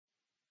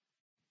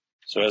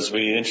So as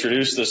we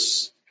introduce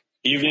this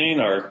evening,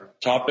 our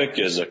topic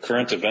is a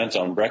current event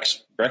on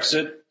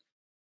Brexit,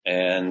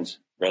 and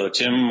Brother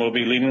Tim will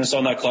be leading us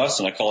on that class,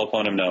 and I call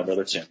upon him now,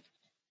 Brother Tim.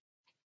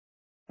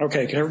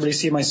 Okay, can everybody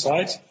see my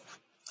slides?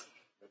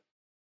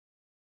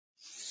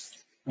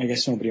 I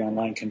guess nobody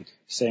online can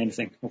say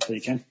anything. Hopefully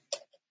you can.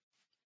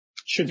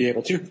 Should be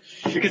able to.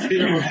 You can see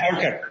them.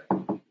 Okay.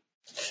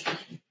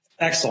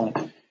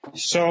 Excellent.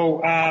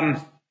 So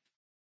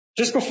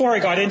just before I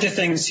got into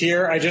things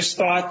here, I just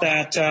thought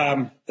that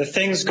the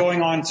things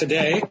going on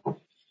today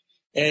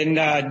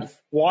in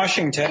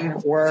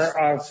Washington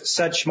were of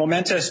such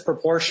momentous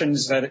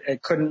proportions that we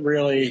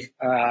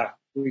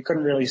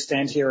couldn't really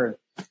stand here and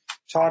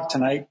talk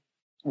tonight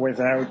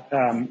without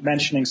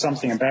mentioning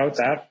something about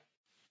that.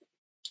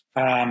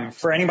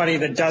 For anybody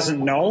that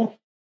doesn't know,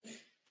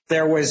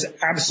 there was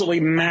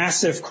absolutely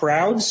massive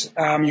crowds.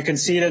 You can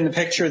see it in the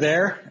picture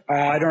there.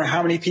 I don't know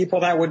how many people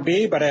that would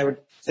be, but I would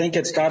think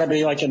it's got to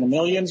be like in the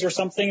millions or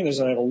something. There's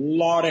a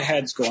lot of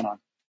heads going on.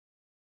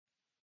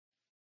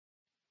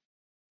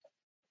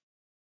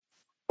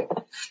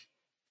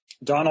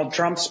 Donald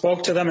Trump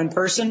spoke to them in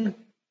person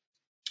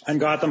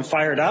and got them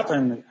fired up,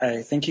 and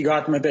I think he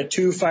got them a bit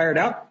too fired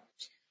up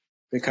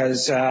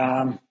because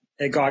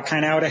it got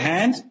kind of out of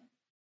hand.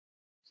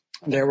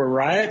 There were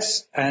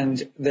riots, and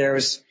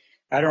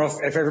I don't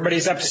know if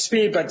everybody's up to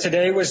speed, but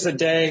today was the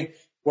day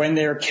when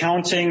they're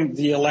counting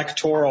the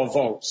electoral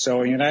vote. So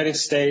in the United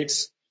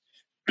States,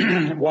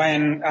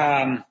 when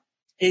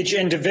each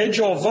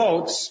individual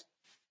votes,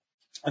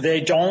 they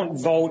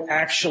don't vote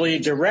actually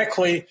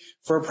directly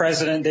for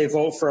president. They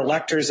vote for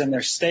electors in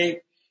their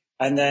state.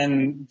 And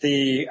then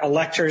the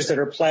electors that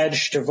are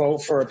pledged to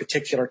vote for a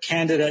particular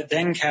candidate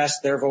then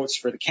cast their votes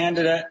for the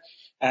candidate.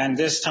 And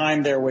this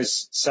time there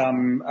was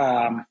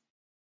some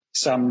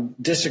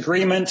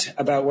disagreement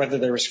about whether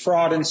there was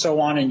fraud and so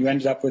on, and you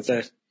ended up with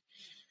a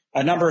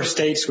number of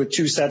states with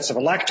two sets of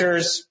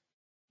electors.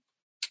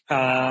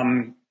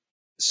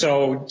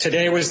 So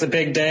today was the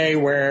big day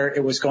where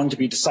it was going to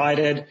be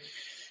decided,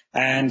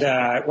 and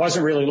it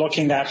wasn't really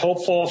looking that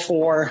hopeful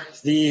for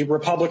the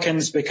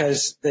Republicans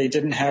because they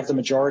didn't have the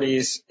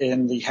majorities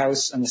in the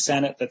House and the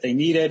Senate that they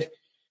needed.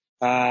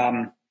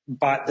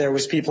 But there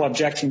was people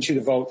objecting to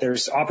the vote.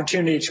 There's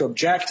opportunity to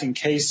object in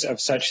case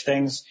of such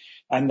things.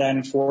 And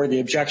then for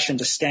the objection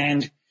to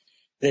stand,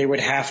 they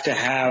would have to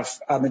have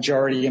a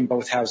majority in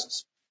both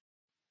houses.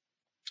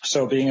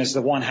 So being as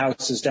the one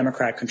house is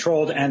Democrat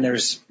controlled and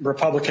there's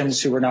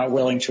Republicans who were not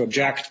willing to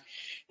object,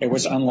 it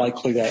was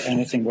unlikely that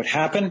anything would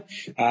happen.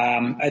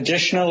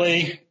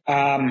 Additionally,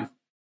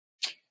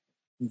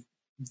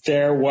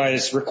 there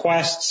was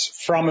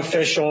requests from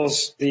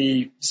officials,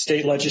 the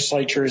state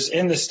legislatures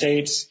in the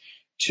states,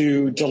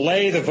 to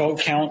delay the vote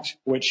count,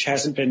 which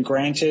hasn't been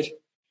granted.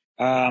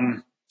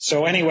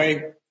 So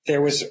anyway,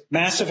 there was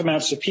massive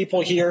amounts of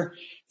people here.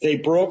 They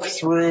broke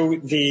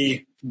through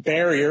the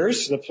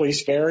barriers, the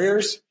police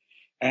barriers,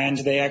 and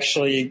they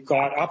actually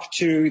got up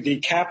to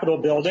the Capitol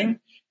building.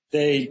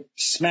 They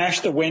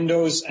smashed the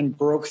windows and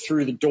broke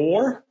through the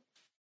door.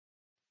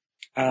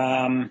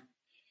 They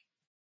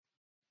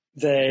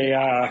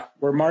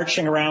were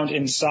marching around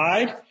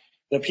inside.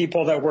 The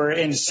people that were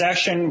in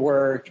session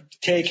were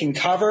taking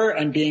cover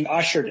and being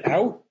ushered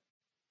out.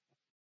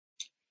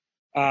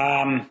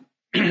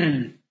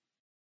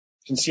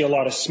 You can see a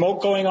lot of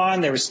smoke going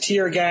on. There was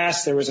tear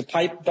gas. There was a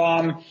pipe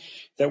bomb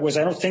that was,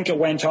 I don't think it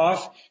went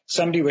off.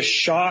 Somebody was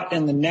shot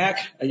in the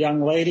neck, a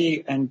young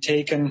lady, and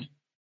taken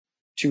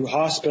to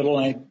hospital,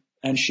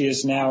 and she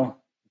has now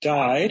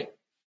died.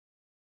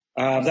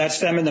 That's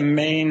them in the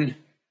main,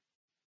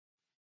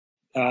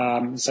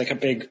 it's like a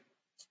big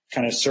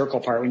kind of circle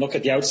part. We look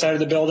at the outside of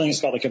the building.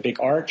 It's got like a big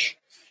arch.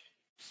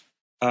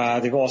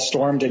 They've all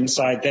stormed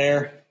inside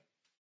there.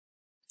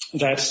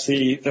 That's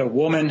the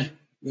woman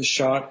was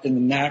shot in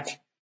the neck.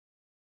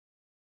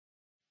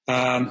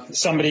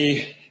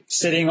 Somebody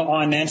sitting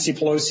on Nancy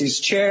Pelosi's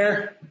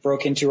chair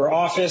broke into her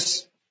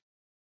office.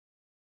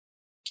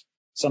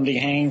 Somebody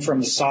hanging from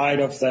the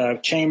side of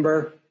the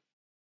chamber.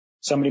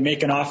 Somebody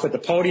making off with the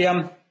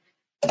podium.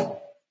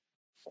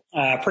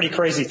 Pretty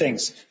crazy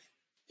things.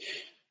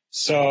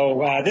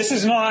 So this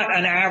is not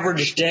an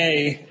average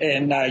day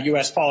in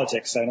U.S.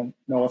 politics. I don't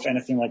know if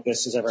anything like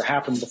this has ever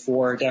happened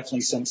before,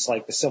 definitely since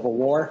like the Civil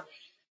War.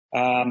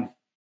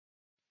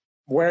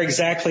 Where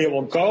exactly it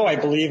will go, I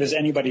believe, is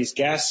anybody's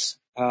guess.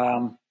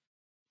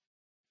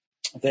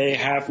 They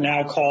have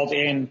now called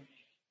in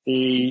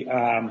the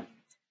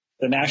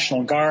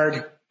National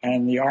Guard,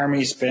 and the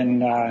Army's been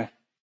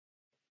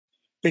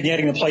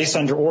getting the place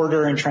under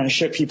order and trying to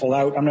ship people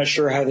out. I'm not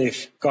sure how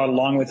they've got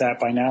along with that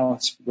by now.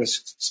 It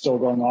was still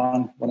going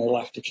on when they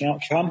left to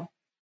come.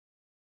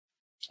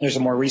 There's a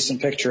more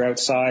recent picture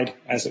outside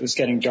as it was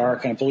getting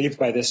dark, and I believe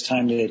by this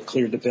time they had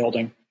cleared the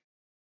building.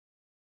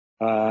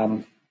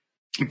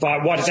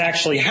 But what has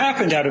actually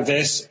happened out of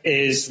this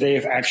is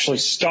they've actually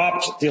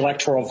stopped the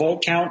electoral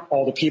vote count.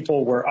 All the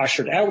people were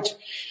ushered out,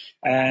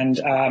 and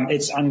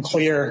it's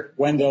unclear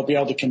when they'll be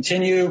able to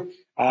continue.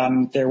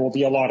 There will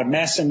be a lot of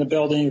mess in the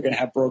building. You're going to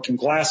have broken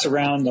glass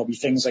around. There'll be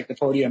things like the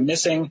podium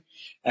missing,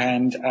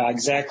 and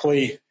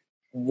exactly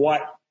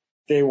what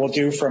they will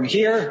do from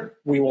here,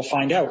 we will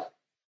find out.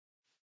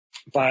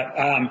 But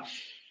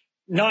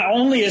not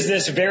only is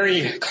this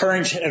very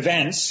current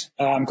events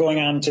going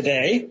on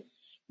today,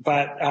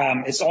 but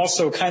it's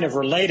also kind of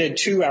related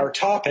to our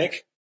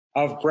topic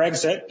of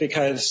Brexit,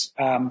 because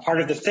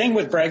part of the thing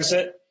with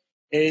Brexit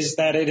is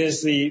that it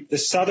is the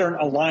Southern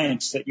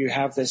Alliance, that you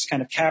have this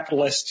kind of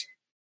capitalist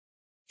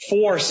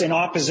force in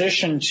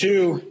opposition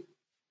to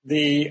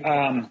the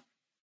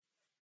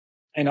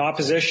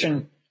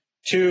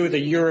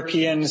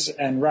Europeans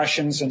and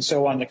Russians and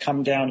so on that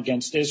come down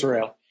against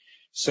Israel.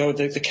 So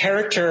the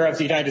character of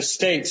the United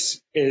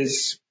States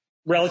is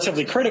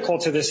relatively critical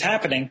to this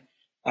happening.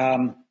 I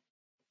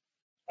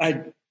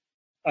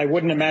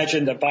wouldn't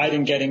imagine that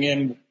Biden getting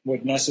in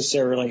would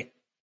necessarily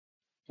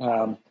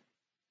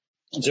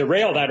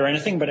derail that or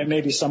anything, but it may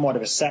be somewhat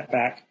of a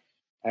setback,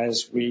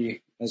 as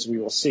we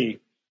will see.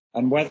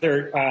 And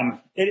whether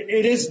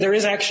there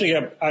is actually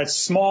a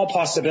small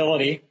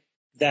possibility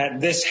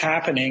that this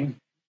happening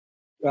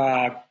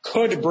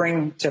could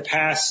bring to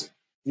pass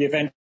the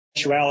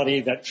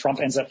eventuality that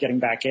Trump ends up getting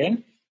back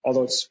in,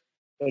 although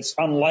it's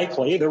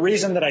unlikely. The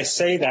reason that I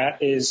say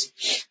that is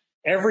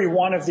every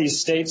one of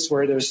these states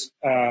where there's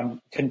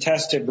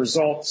contested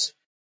results,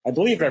 I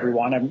believe every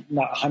one, I'm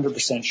not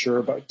 100%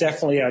 sure, but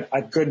definitely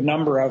a good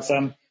number of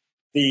them,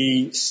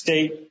 the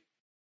state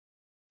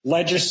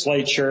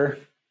legislature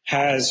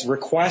has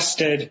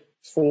requested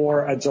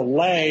for a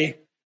delay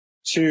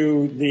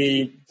to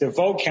the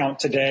vote count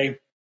today.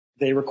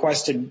 They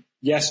requested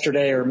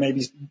yesterday, or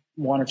maybe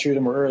one or two of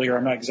them were earlier.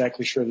 I'm not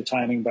exactly sure of the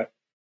timing, but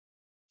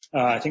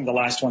I think the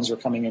last ones were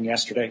coming in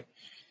yesterday.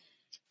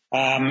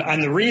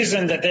 And the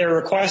reason that they're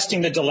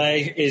requesting the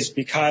delay is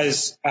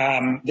because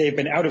they've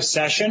been out of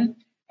session.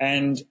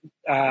 And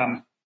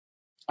I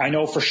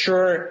know for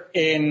sure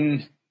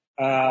in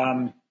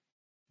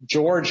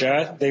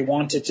Georgia, they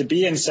wanted to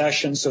be in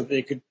session so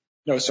they could,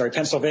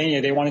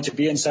 Pennsylvania, they wanted to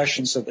be in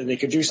session so that they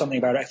could do something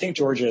about it. I think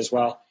Georgia as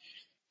well.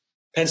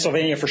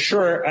 Pennsylvania for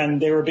sure,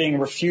 and they were being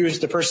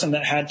refused. The person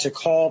that had to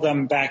call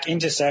them back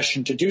into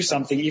session to do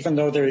something, even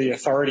though they're the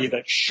authority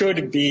that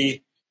should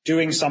be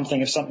doing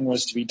something if something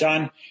was to be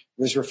done,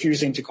 was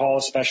refusing to call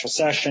a special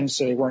session,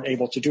 so they weren't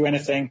able to do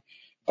anything.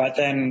 But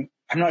then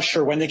I'm not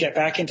sure when they get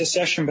back into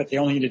session, but they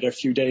only needed a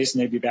few days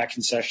and they'd be back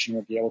in session and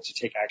would be able to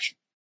take action.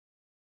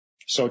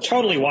 So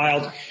totally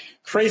wild,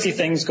 crazy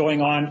things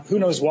going on. Who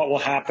knows what will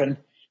happen,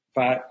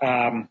 but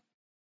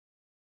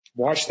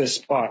watch this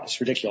spot.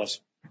 It's ridiculous.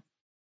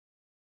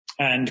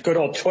 And good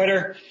old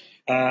Twitter,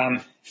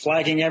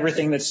 flagging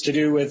everything that's to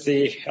do with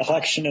the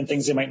election and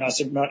things they might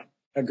not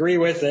agree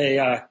with.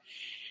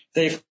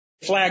 They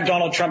flagged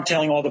Donald Trump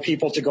telling all the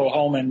people to go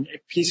home and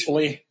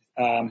peacefully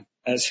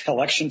as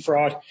election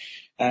fraud,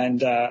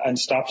 and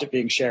stopped it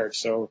being shared.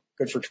 So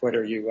good for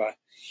Twitter. You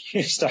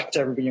stopped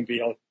everybody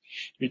being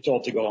be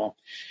told to go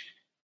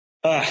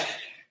home.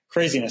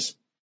 Craziness.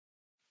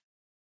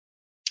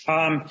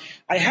 I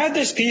had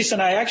this piece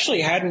and I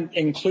actually hadn't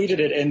included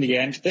it in the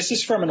end. This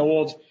is from an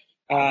old,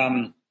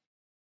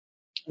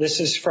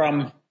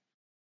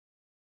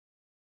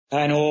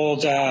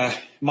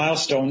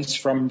 Milestones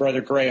from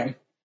Brother Graham.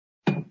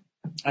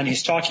 And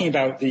he's talking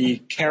about the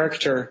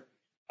character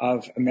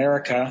of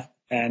America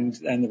and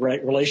the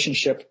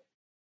relationship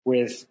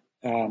with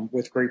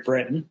Great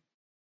Britain.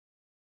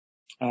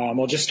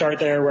 We'll just start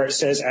there where it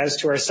says, as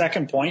to our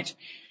second point,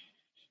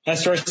 that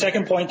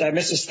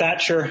Mrs.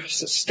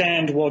 Thatcher's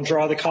stand will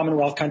draw the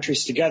Commonwealth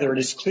countries together. It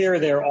is clear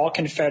they are all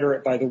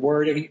confederate by the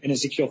word in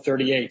Ezekiel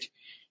 38.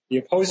 The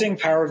opposing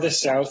power of the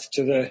south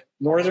to the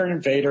northern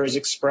invader is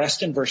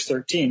expressed in verse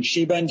 13.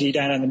 Sheba and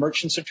Dedan and the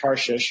merchants of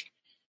Tarshish,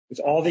 with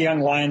all the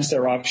young lions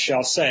thereof,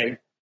 shall say,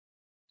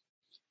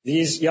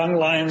 these young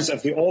lions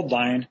of the old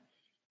line,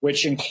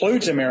 which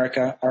includes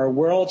America, are a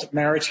world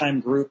maritime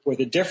group with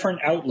a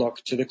different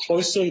outlook to the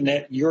closely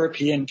knit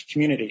European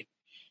community.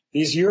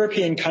 These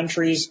European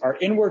countries are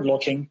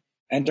inward-looking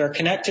and are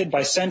connected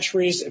by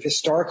centuries of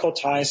historical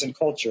ties and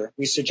culture.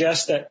 We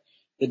suggest that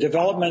the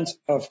development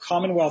of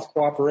Commonwealth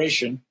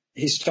cooperation,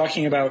 he's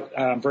talking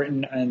about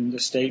Britain and the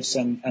States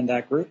and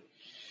that group,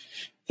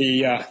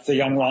 the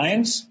Young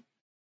Lions.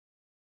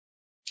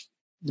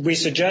 We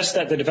suggest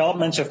that the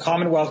development of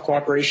Commonwealth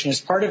cooperation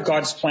is part of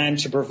God's plan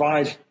to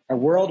provide a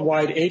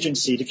worldwide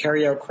agency to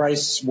carry out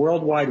Christ's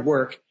worldwide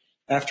work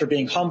after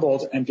being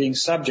humbled and being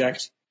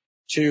subject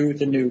to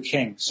the new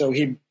king. So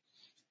he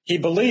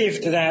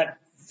believed that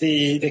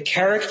the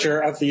character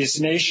of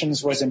these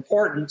nations was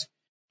important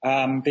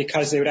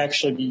because they would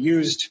actually be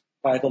used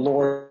by the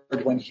Lord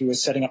when he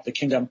was setting up the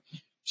kingdom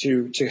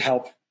to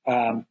help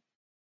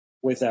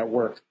with that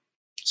work.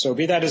 So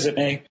be that as it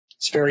may,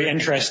 it's very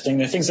interesting.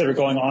 The things that are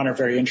going on are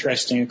very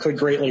interesting and could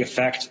greatly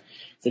affect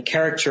the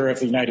character of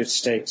the United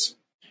States.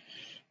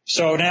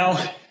 So now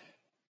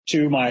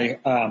to my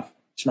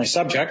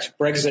subject,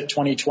 Brexit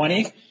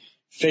 2020.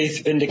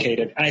 faith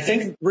vindicated. And I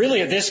think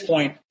really at this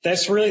point,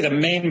 that's really the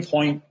main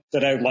point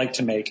that I would like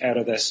to make out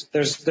of this.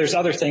 There's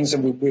other things,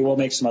 and we will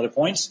make some other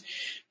points.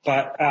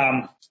 But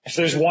if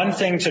there's one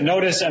thing to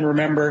notice and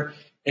remember,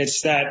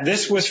 it's that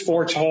this was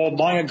foretold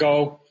long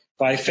ago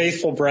by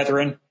faithful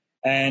brethren,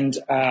 and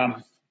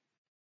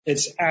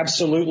it's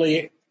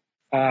absolutely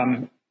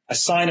a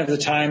sign of the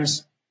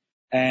times,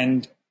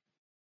 and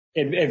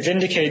it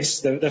vindicates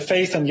the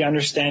faith and the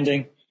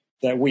understanding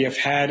that we have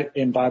had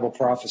in Bible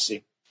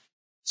prophecy.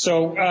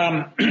 So,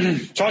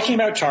 talking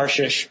about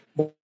Tarshish,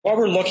 what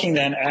we're looking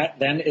at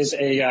is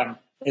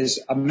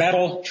a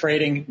metal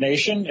trading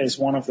nation, is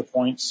one of the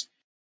points.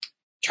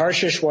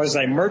 Tarshish was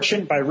a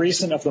merchant by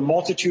reason of the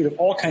multitude of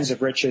all kinds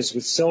of riches,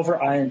 with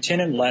silver, iron,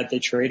 tin, and lead they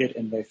traded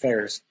in their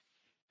fairs.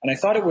 And I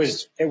thought it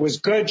was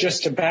good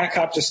just to back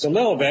up just a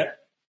little bit,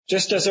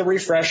 just as a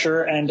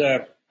refresher,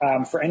 and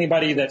for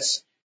anybody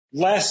that's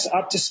less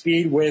up to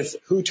speed with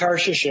who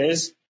Tarshish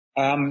is.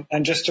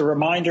 And just a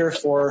reminder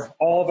for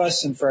all of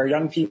us and for our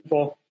young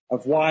people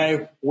of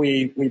why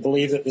we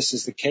believe that this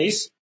is the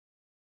case.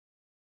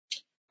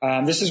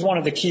 This is one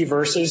of the key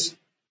verses,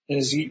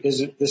 is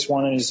this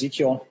one in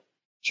Ezekiel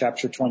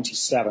chapter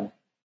 27.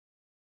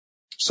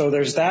 So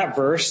there's that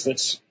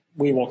verse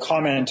we will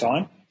comment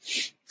on.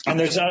 And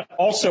there's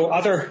also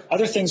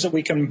other things that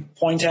we can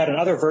point out and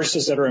other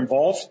verses that are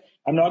involved.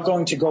 I'm not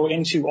going to go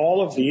into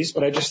all of these,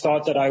 but I just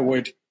thought that I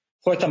would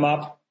put them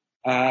up.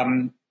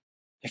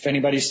 If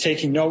anybody's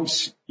taking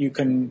notes, you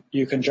can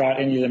jot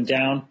any of them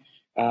down.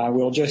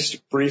 We'll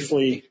just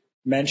briefly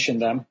mention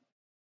them.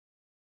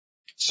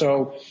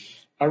 So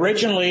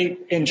originally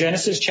in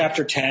Genesis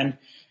chapter 10,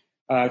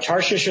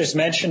 Tarshish is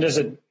mentioned as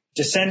a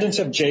descendant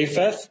of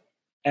Japheth,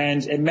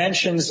 and it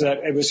mentions that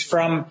it was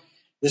from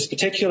this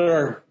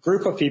particular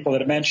group of people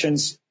that it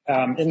mentions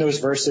in those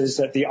verses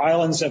that the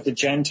islands of the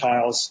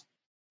Gentiles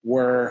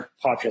were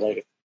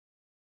populated.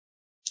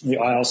 The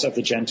Isles of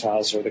the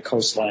Gentiles, or the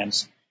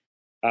coastlands.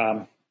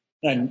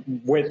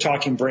 And we're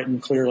talking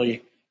Britain,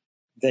 clearly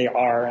they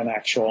are an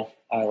actual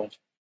island.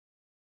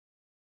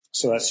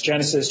 So that's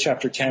Genesis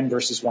chapter 10,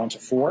 verses 1 to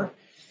 4.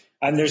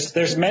 And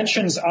there's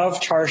mentions of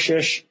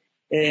Tarshish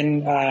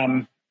in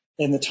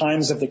the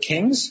times of the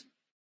kings.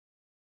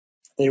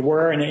 They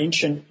were an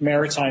ancient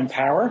maritime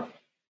power,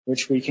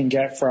 which we can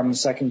get from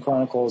 2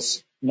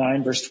 Chronicles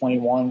 9, verse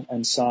 21,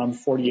 and Psalm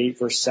 48,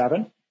 verse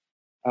 7.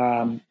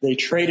 They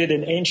traded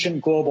in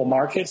ancient global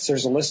markets.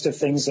 There's a list of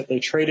things that they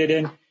traded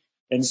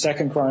in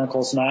 2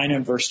 Chronicles 9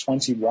 and verse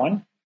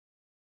 21.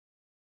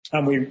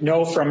 And we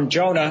know from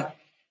Jonah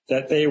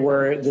that they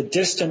were the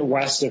distant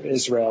west of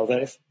Israel,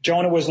 that if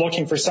Jonah was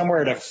looking for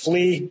somewhere to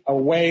flee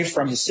away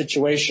from his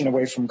situation,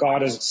 away from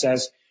God, as it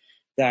says,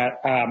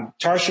 that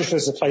Tarshish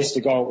was the place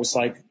to go. It was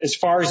like as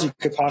far as you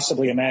could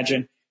possibly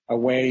imagine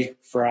away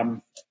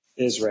from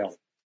Israel.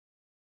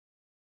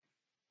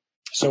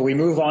 So we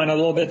move on a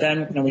little bit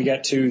then, and we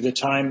get to the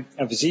time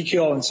of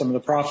Ezekiel and some of the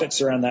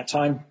prophets around that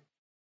time,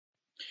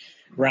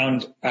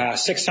 around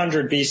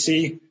 600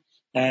 BC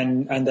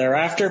and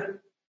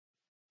thereafter.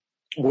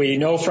 We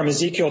know from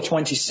Ezekiel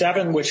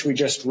 27, which we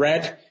just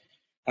read,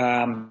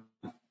 and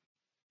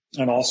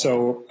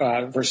also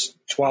verse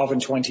 12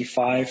 and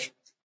 25,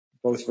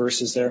 both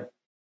verses there,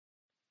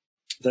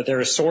 that they're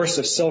a source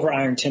of silver,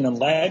 iron, tin, and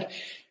lead,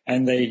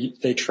 and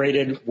they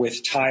traded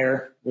with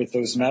Tyre with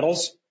those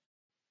metals.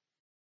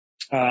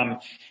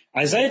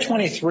 Isaiah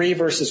 23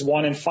 verses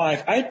 1 and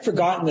 5, I'd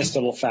forgotten this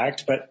little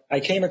fact, but I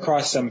came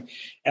across some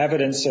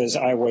evidence as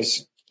I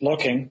was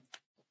looking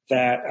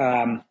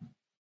that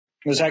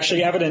was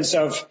actually evidence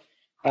of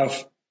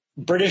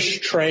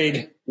British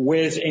trade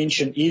with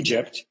ancient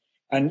Egypt.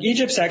 And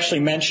Egypt's actually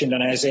mentioned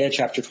in Isaiah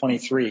chapter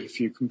 23. If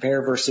you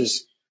compare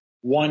verses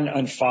 1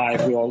 and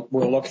 5, we'll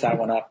look that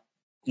one up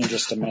in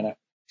just a minute.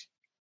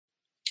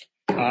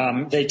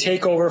 They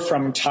take over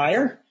from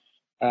Tyre.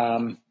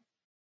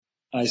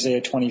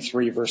 Isaiah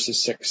 23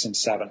 verses 6 and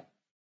 7.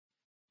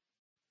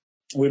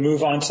 We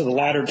move on to the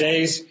latter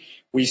days.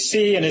 We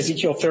see in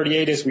Ezekiel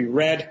 38, as we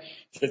read,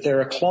 that they're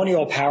a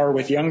colonial power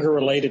with younger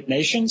related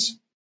nations.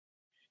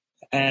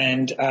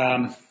 And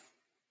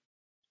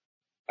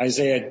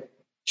Isaiah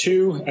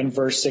 2 and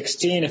verse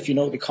 16, if you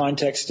note the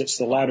context, it's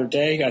the latter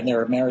day, and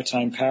they're a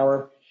maritime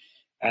power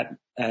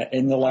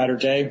in the latter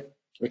day,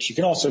 which you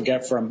can also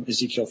get from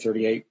Ezekiel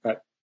 38,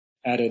 but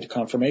added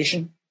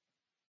confirmation.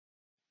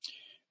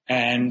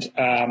 And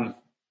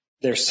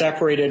they're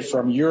separated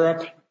from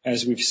Europe,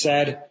 as we've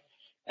said,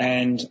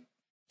 and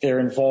they're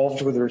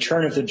involved with the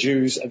return of the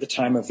Jews at the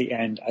time of the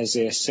end,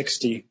 Isaiah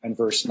 60 and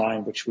verse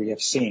 9, which we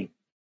have seen.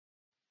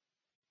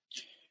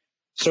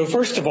 So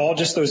first of all,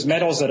 just those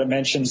metals that it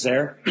mentions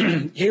there.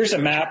 Here's a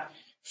map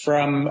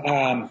from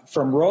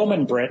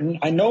Roman Britain.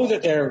 I know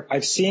that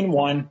I've seen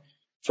one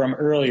from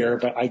earlier,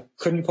 but I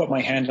couldn't put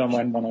my hand on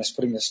one when I was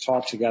putting this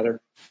talk together.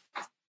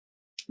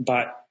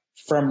 But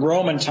from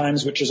Roman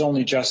times, which is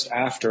only just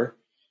after,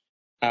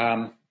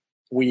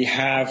 we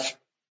have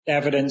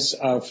evidence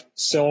of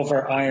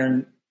silver,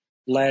 iron,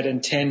 lead,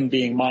 and tin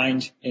being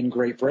mined in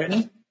Great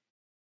Britain.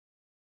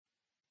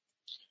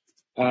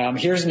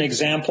 Here's an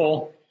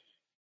example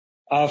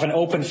of an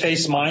open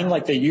face mine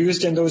like they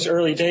used in those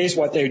early days,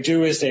 what they would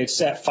do is they'd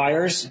set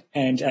fires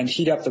and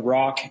heat up the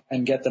rock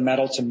and get the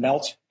metal to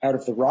melt out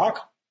of the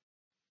rock.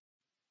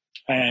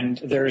 And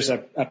there's a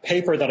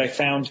paper that I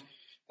found,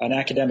 an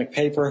academic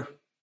paper,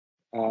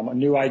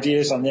 new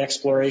ideas on the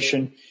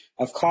exploration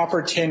of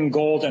copper, tin,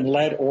 gold, and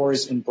lead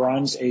ores in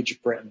Bronze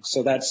Age Britain.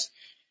 So that's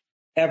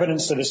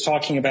evidence that is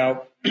talking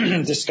about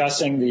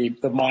discussing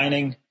the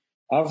mining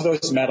of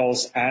those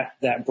metals at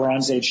that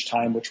Bronze Age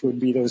time, which would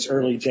be those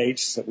early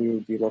dates that we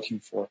would be looking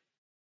for.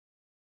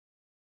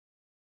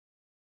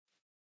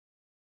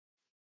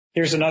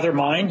 Here's another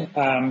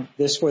mine.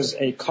 This was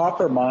a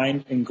copper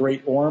mine in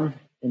Great Orme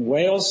in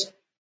Wales.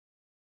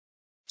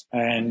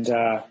 And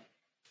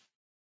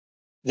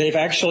they've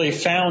actually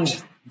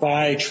found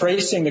by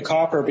tracing the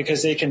copper,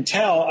 because they can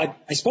tell,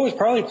 I suppose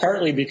probably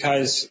partly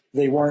because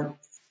they weren't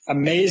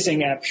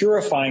amazing at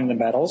purifying the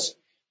metals.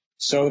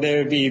 So there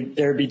would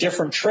be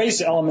different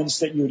trace elements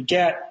that you would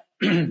get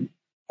in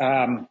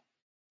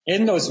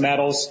those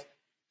metals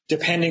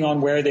depending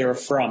on where they were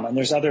from. And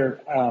there's other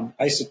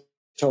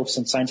isotopes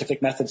and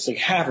scientific methods they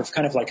have of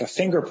kind of like a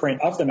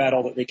fingerprint of the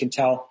metal that they can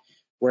tell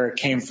where it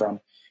came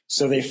from.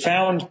 So they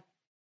found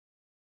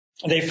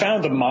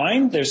the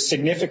mine. There's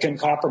significant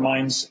copper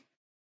mines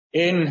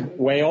in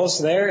Wales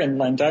there, in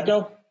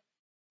Llandudno.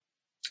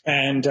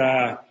 And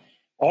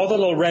all the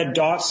little red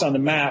dots on the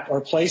map are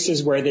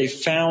places where they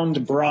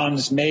found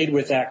bronze made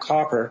with that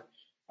copper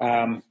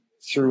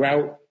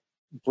throughout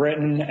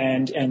Britain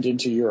and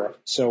into Europe.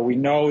 So we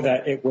know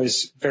that it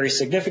was very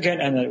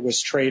significant and that it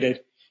was traded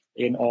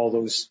in all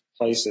those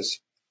places.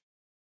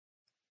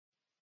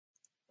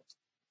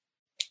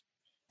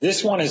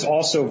 This one is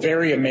also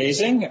very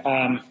amazing.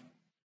 A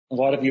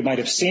lot of you might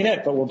have seen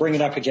it, but we'll bring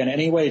it up again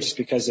anyway, just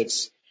because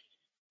it's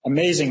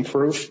amazing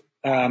proof.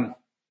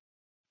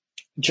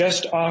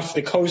 Just off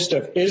the coast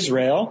of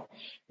Israel,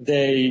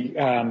 they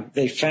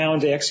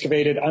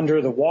excavated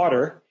under the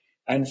water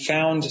and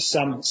found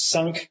some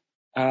sunk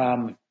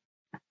tin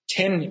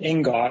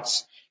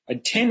ingots.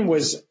 Tin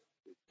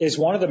is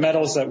one of the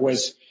metals that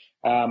was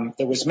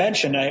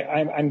mentioned.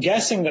 I'm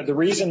guessing that the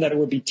reason that it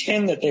would be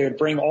tin that they would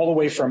bring all the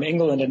way from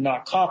England and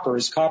not copper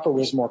is copper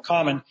was more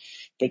common.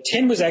 But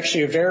tin was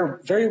actually a very,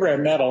 very rare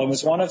metal and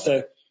was one of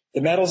the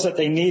metals that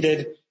they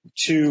needed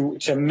to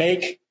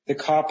make the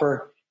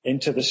copper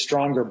into the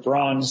stronger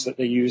bronze that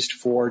they used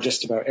for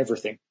just about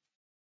everything.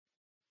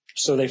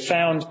 So they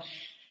found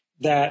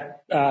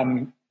that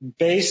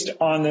based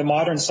on the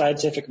modern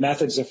scientific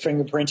methods of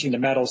fingerprinting the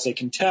metals, they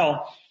can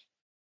tell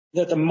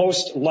that the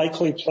most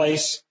likely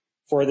place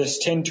for this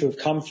tin to have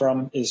come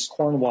from is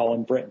Cornwall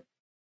in Britain.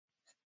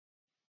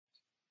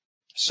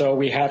 So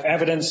we have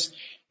evidence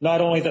not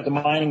only that the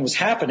mining was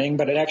happening,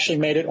 but it actually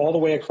made it all the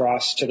way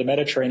across to the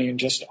Mediterranean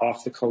just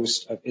off the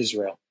coast of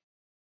Israel.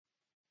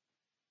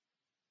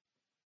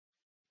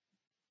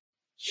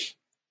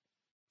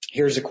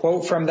 Here's a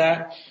quote from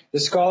that. The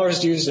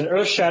scholars used an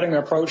earth-shattering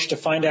approach to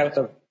find out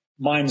the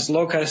mine's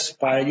locus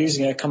by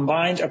using a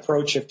combined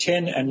approach of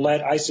tin and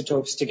lead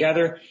isotopes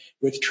together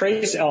with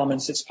trace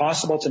elements. It's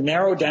possible to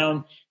narrow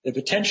down the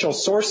potential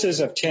sources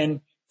of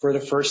tin for the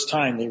first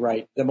time, they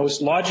write. The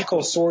most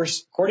logical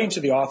source, according to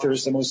the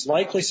authors, the most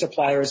likely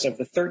suppliers of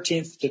the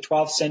 13th to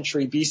 12th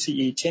century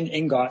BCE tin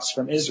ingots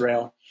from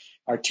Israel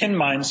are tin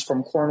mines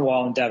from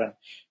Cornwall and Devon.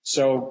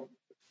 So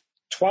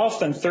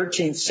 12th and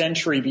 13th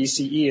century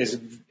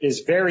BCE is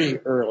very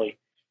early.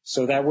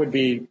 So that would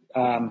be,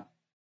 when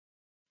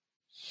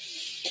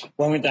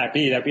would that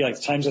be? That'd be like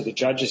the times of the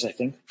judges, I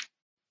think.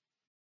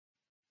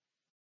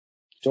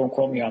 Don't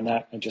quote me on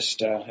that.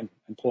 I'm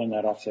pulling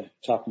that off the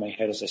top of my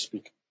head as I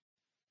speak.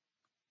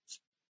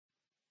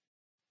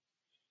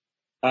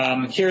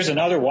 Here's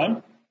another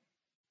one.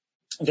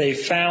 They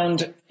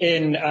found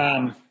in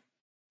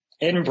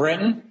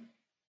Britain,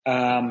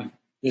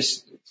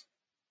 this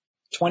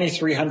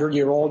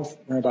 2,300-year-old,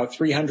 or about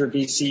 300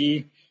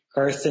 BCE,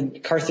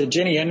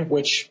 Carthaginian,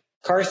 which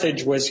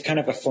Carthage was kind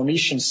of a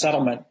Phoenician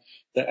settlement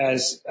that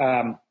as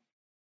the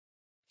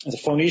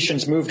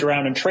Phoenicians moved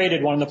around and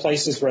traded, one of the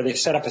places where they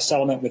set up a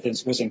settlement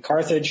was in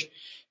Carthage,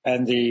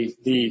 and the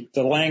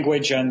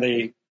language and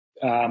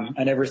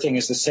and everything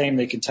is the same.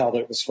 They can tell that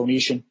it was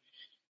Phoenician.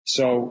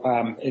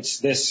 So it's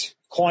this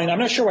coin. I'm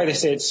not sure why they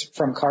say it's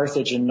from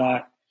Carthage and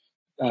not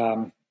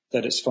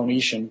that it's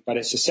Phoenician, but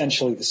it's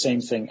essentially the same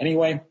thing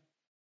anyway.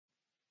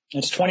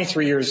 It's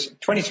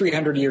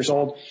 2,300 years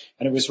old,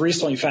 and it was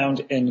recently found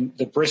in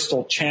the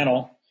Bristol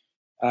Channel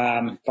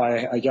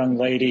by a young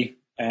lady,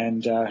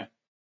 and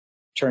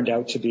turned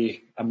out to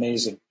be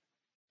amazing.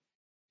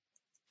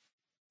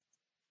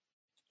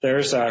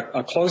 There's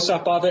a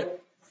close-up of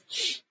it.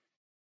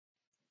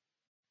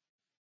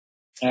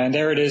 And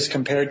there it is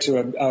compared to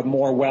a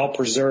more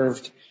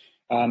well-preserved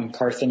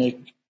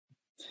Carthaginian,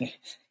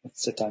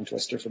 it's a tongue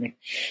twister for me,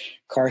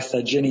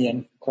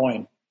 Carthaginian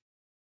coin.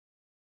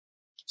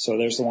 So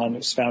there's the one that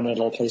was found in a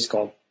little place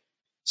called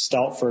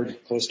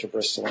Stalford, close to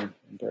Bristol in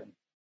Britain.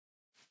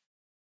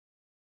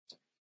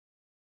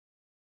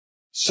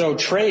 So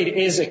trade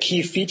is a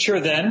key feature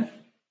then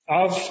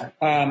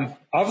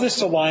of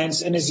this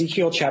alliance in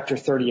Ezekiel chapter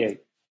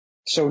 38.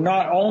 So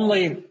not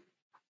only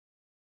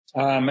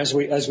as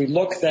we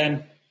look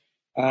then,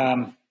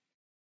 not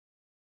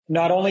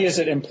only is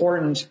it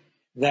important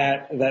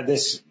that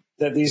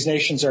these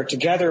nations are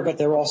together, but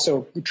they're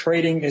also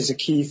trading is a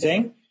key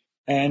thing,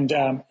 and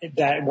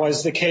that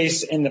was the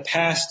case in the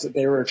past.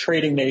 They were a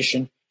trading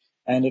nation,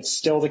 and it's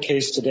still the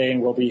case today,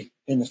 and will be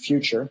in the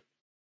future.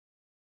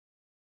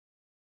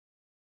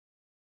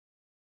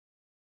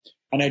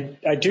 And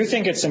I do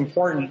think it's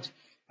important.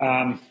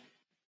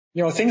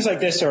 Things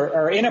like this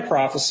are in a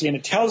prophecy, and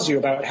it tells you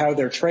about how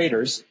they're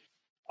traders.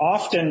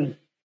 Often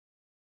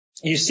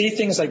you see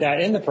things like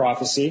that in the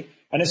prophecy,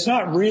 and it's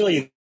not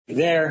really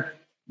there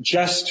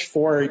just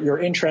for your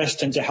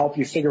interest and to help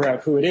you figure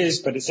out who it is,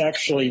 but it's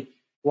actually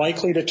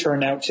likely to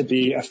turn out to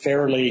be a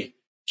fairly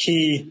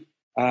key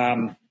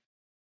point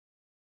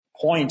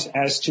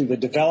as to the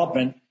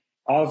development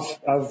of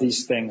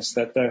these things,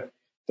 that the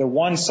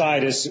one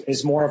side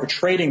is more of a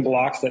trading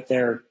block, that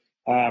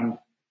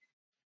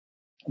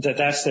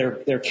that's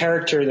their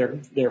character,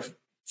 their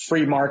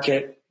free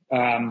market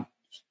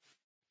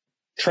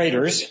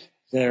traders,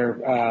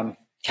 they're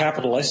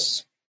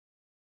capitalists.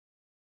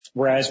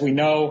 Whereas we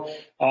know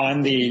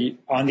on the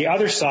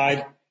other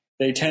side,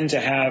 they tend to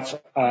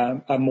have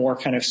a more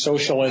kind of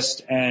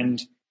socialist and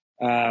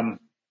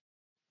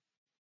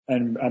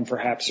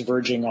perhaps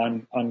verging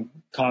on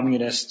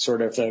communist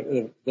sort of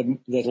the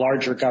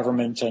larger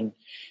government, and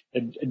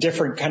a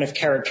different kind of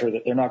character,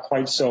 that they're not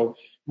quite so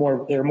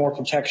they're more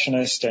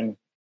protectionist, and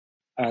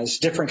it's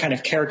a different kind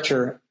of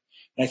character.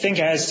 And I think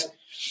as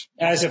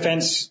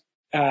events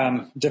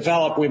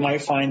develop, we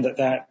might find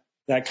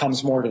that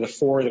comes more to the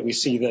fore, that we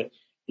see that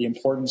the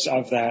importance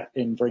of that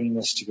in bringing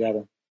this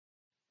together.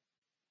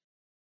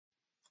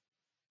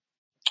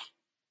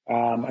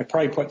 I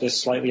probably put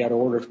this slightly out of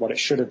order to what it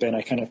should have been.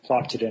 I kind of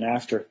plopped it in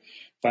after.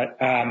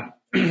 But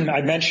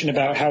I mentioned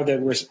about how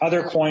there was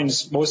other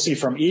coins, mostly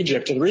from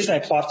Egypt. And the reason I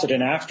plopped it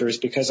in after is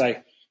because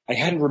I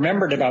hadn't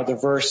remembered about the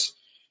verse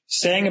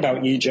saying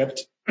about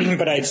Egypt,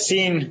 but I'd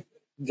seen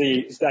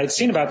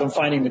about them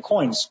finding the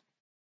coins.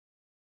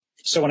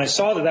 So when I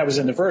saw that was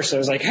in the verse, I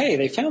was like, hey,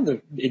 they found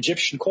the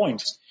Egyptian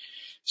coins.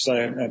 So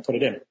I put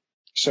it in.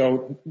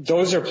 So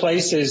those are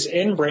places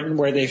in Britain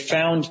where they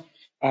found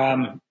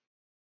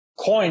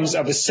coins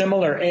of a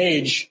similar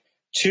age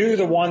to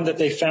the one that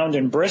they found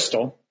in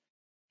Bristol,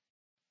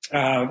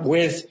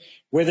 with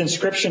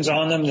inscriptions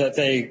on them that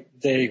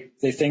they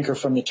think are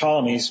from the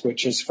Ptolemies,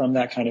 which is from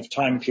that kind of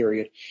time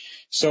period.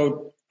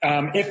 So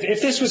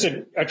if this was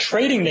a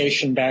trading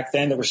nation back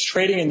then that was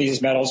trading in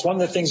these metals, one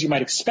of the things you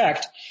might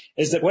expect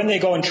is that when they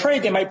go and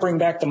trade, they might bring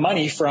back the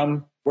money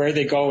from where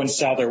they go and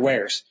sell their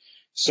wares.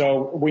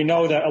 So we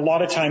know that a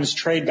lot of times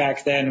trade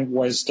back then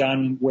was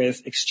done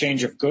with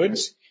exchange of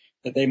goods,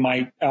 that they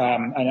might,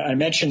 and I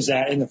mentions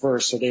that in the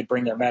verse, so they'd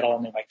bring their metal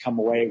and they might come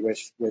away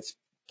with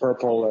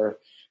purple or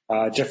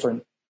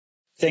different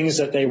things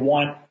that they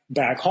want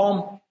back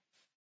home.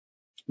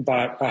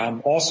 But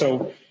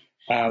also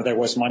there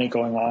was money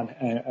going on,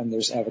 and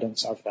there's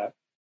evidence of that.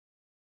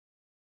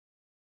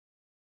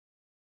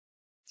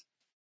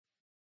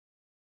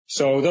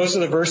 So those are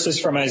the verses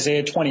from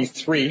Isaiah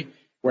 23,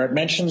 where it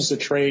mentions the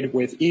trade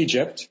with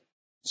Egypt.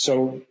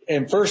 So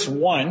in verse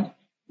 1,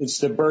 it's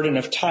the burden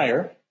of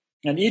Tyre.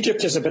 And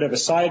Egypt is a bit of a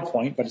side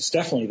point, but it's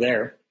definitely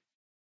there.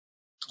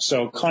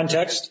 So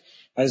context,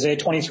 Isaiah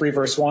 23,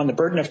 verse 1, the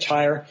burden of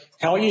Tyre,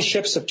 hail ye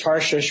ships of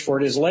Tarshish, for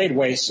it is laid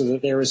waste, so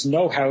that there is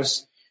no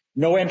house,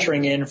 no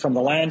entering in from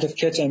the land of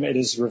Kittim, it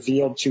is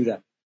revealed to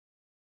them.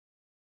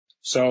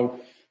 So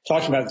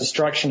talking about the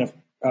destruction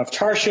of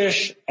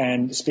Tarshish,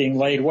 and it's being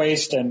laid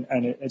waste, and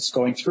it's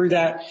going through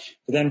that.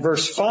 But then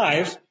verse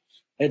 5,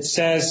 it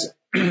says,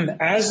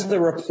 as the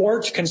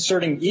report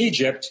concerning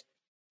Egypt,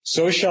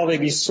 so shall they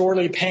be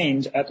sorely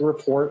pained at the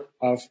report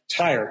of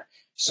Tyre.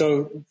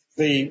 So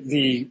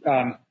the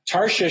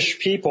Tarshish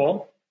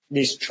people,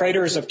 these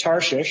traders of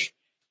Tarshish,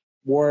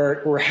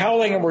 were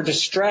howling and were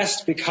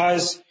distressed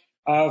because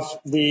of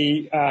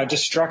the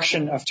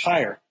destruction of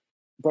Tyre.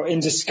 But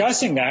in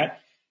discussing that,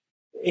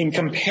 in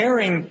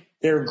comparing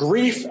their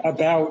grief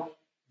about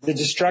the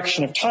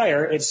destruction of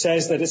Tyre, it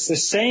says that it's the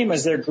same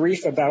as their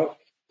grief about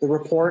the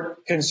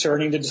report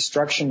concerning the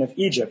destruction of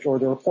Egypt, or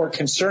the report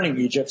concerning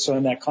Egypt. So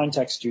in that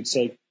context, you'd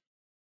say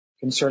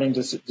concerning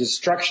the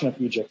destruction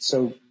of Egypt.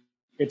 So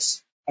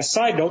it's a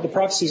side note. The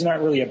prophecy is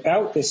not really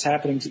about this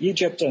happening to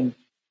Egypt and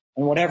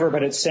whatever,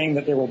 but it's saying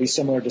that there will be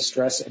similar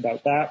distress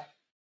about that,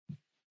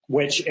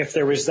 which if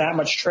there was that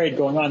much trade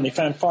going on, they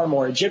found far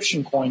more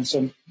Egyptian coins.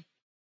 So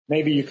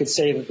maybe you could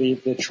say that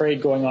the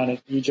trade going on in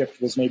Egypt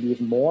was maybe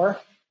even more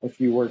if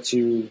you were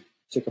to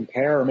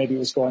compare, or maybe it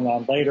was going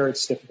on later.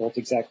 It's difficult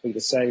exactly to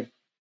say.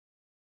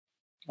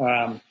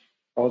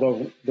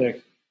 Although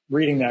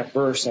reading that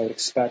verse, I would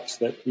expect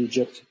that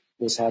Egypt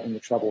was having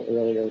the trouble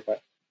earlier.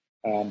 But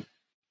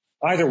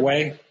either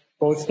way,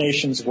 both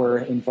nations were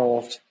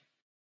involved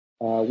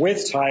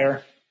with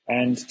Tyre,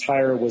 and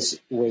Tyre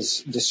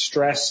was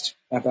distressed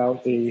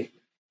about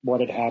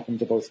what had happened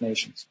to both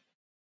nations.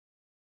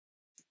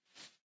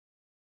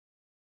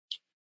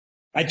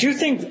 I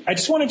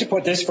just wanted to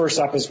put this verse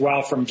up as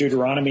well from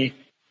Deuteronomy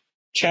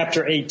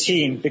chapter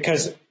 18,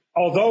 because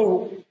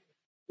although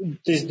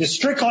the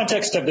strict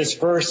context of this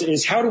verse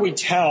is how do we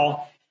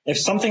tell if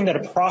something that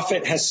a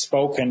prophet has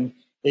spoken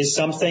is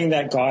something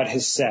that God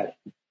has said?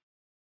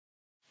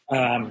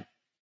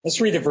 Let's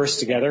read the verse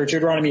together.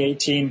 Deuteronomy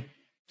 18,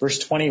 verse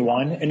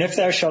 21. And if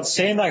thou shalt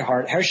say in thy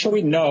heart, how shall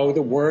we know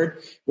the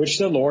word which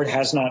the Lord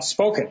has not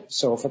spoken?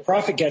 So if a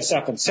prophet gets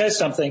up and says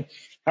something,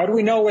 how do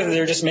we know whether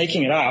they're just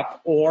making it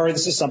up or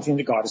this is something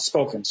that God has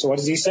spoken? So what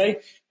does he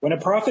say? When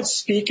a prophet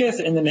speaketh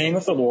in the name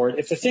of the Lord,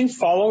 if the thing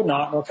follow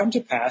not nor come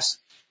to pass,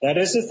 that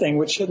is the thing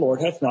which the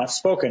Lord hath not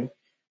spoken,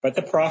 but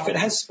the prophet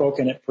has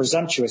spoken it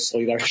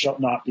presumptuously, thou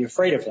shalt not be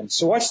afraid of him.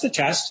 So what's the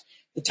test?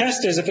 The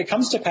test is if it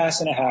comes to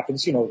pass and it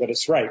happens, you know that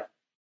it's right.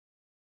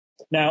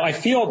 Now, I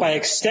feel by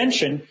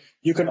extension,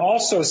 you can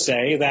also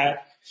say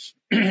that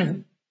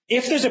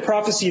if there's a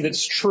prophecy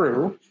that's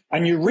true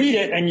and you read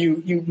it and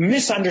you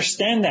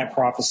misunderstand that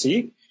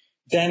prophecy,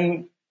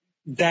 then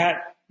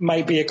that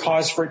might be a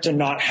cause for it to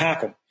not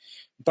happen.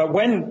 But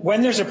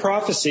when there's a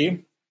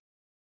prophecy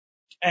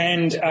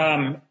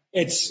and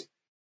it's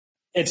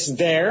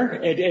there,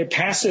 it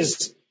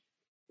passes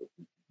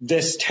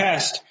this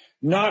test,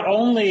 not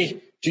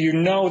only do you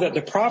know that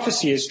the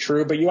prophecy is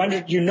true, but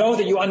you know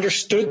that you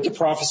understood the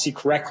prophecy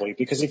correctly.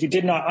 Because if you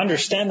did not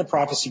understand the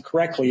prophecy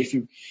correctly, if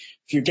you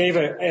gave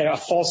a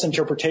false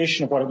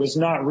interpretation of what it was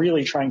not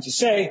really trying to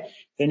say,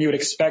 then you would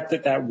expect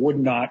that would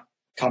not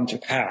come to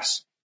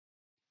pass.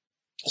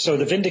 So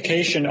the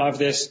vindication of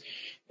this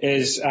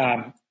is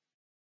of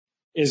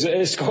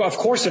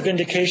course a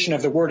vindication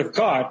of the Word of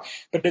God,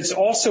 but it's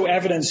also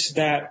evidence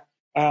that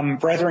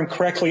brethren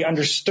correctly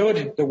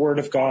understood the Word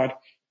of God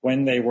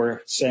when they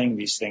were saying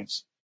these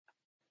things.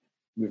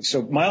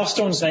 So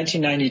milestones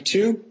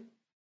 1992.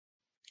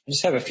 I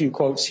just have a few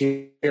quotes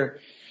here.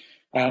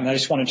 I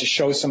just wanted to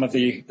show some of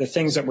the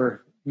things that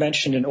were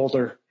mentioned in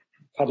older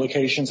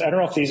publications. I don't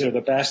know if these are the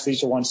best.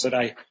 These are ones that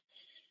I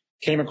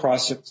came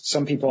across.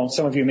 Some people, and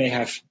some of you may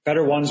have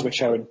better ones,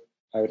 which I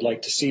would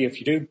like to see if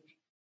you do.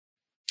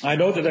 I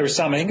know that there were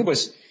some. I think it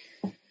was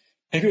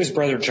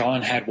Brother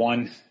John had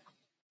one.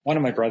 One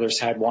of my brothers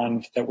had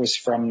one that was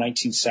from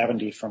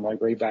 1970, from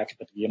like way back at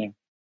the beginning.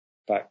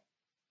 But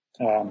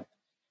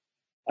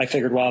I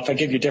figured, well, if I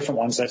give you different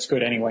ones, that's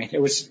good anyway.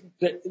 It was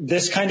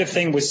this kind of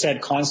thing was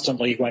said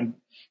constantly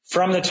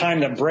from the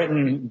time that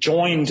Britain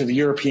joined the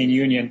European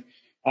Union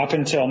up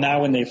until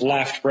now when they've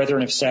left,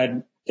 brethren have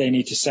said they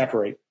need to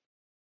separate.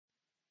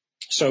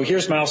 So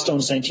here's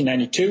milestones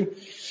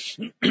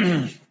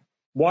 1992.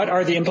 What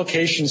are the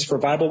implications for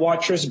Bible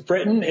watchers?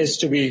 Britain is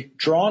to be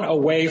drawn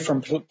away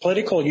from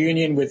political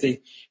union with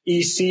the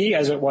EC,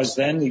 as it was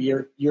then,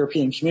 the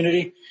European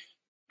Community.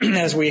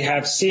 As we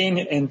have seen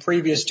in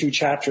previous two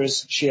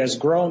chapters, she has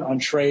grown on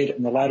trade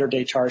in the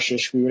latter-day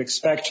Tarshish. We would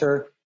expect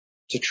her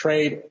to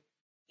trade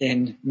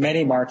in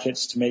many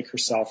markets to make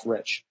herself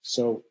rich.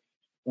 So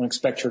we don't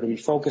expect her to be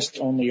focused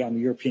only on the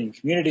European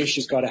Community.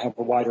 She's got to have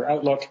a wider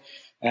outlook,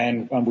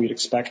 and we'd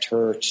expect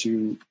her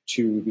to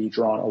be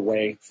drawn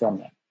away from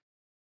that.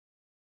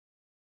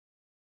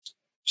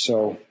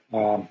 So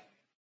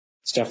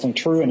it's definitely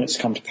true, and it's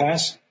come to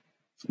pass.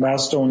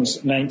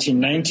 Milestones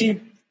 1990.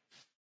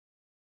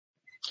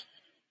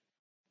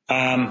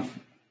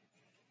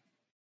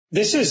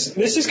 This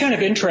is kind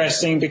of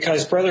interesting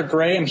because Brother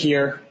Graham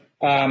here,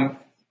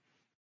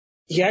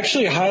 he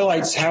actually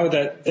highlights how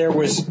that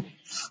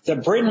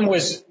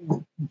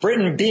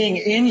Britain being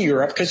in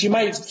Europe, because you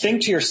might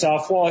think to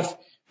yourself, well, if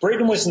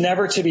Britain was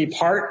never to be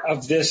part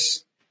of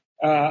this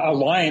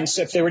alliance,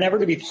 if they were never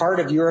to be part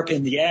of Europe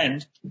in the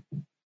end,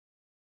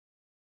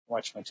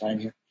 watch my time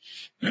here.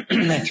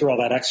 I threw all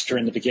that extra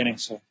in the beginning,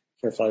 so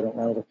careful I don't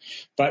run over.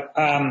 But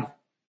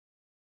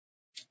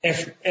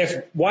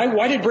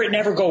why did Britain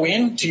ever go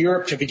into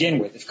Europe to begin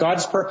with? If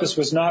God's purpose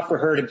was not for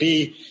her to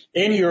be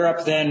in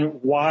Europe, then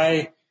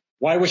why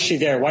was she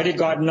there? Why did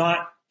God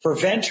not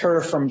prevent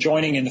her from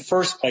joining in the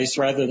first place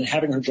rather than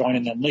having her join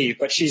and then leave?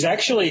 But she's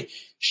actually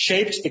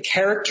shaped the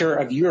character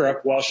of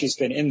Europe while she's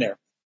been in there.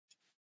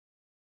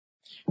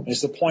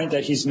 Is the point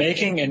that he's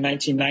making in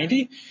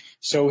 1990.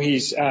 So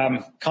he's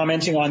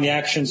commenting on the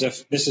actions of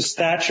Mrs.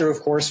 Thatcher,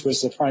 of course,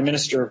 was the Prime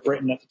Minister of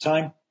Britain at the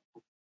time.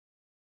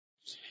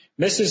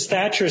 Mrs.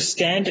 Thatcher's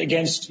stand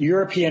against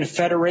European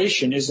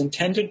federation is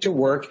intended to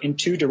work in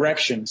two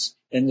directions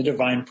in the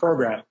divine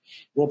program. It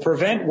will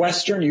prevent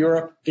Western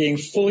Europe being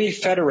fully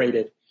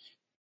federated,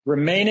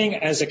 remaining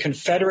as a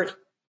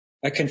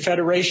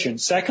confederation.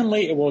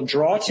 Secondly, it will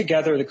draw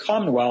together the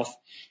Commonwealth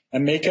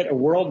and make it a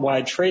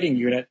worldwide trading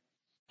unit,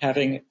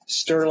 having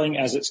sterling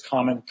as its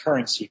common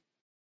currency.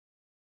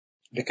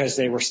 Because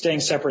they were staying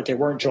separate, they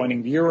weren't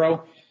joining the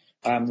euro.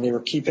 They were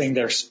keeping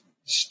their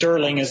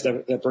sterling as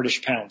the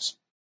British pounds.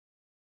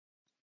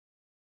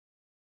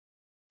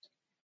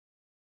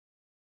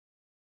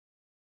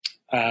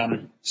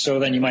 So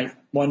then you might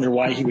wonder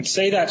why he would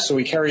say that. So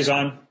he carries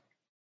on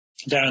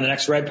down in the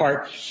next red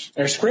part.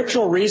 Our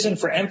scriptural reason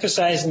for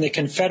emphasizing the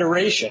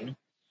confederation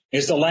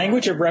is the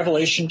language of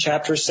Revelation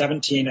chapters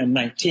 17 and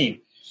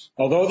 19.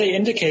 Although they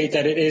indicate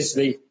that it is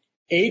the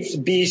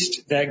eighth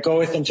beast that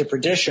goeth into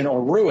perdition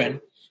or ruin,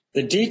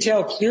 the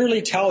detail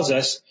clearly tells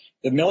us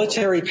the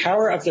military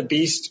power of the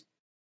beast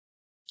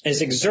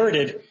is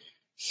exerted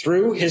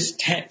through its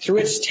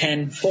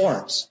 10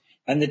 horns.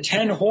 And the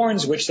 10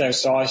 horns which thou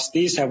sawest,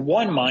 these have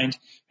one mind,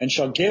 and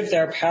shall give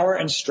their power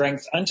and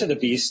strength unto the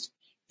beast.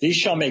 These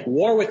shall make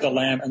war with the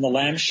Lamb, and the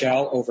Lamb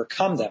shall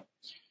overcome them.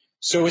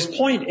 So his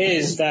point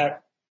is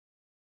that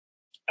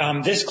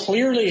this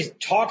clearly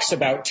talks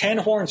about 10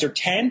 horns or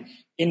 10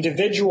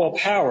 individual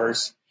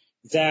powers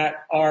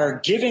that are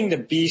giving the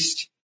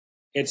beast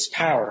its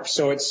power.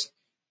 So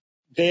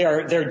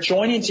they're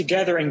joining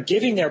together and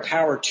giving their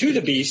power to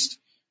the beast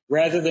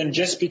rather than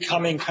just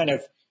becoming kind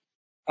of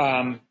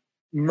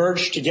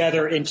merged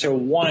together into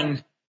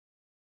one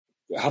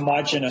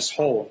homogeneous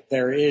whole.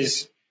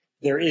 There's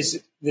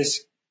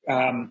this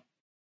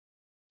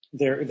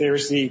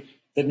there's the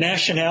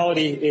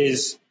nationality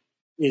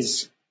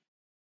is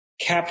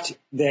kept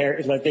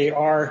there. Like they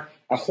are,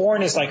 a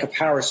horn is like a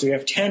power. So you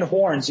have 10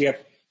 horns, you have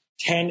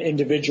 10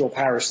 individual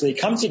powers. So they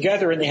come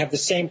together and they have the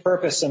same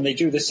purpose and they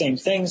do the same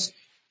things,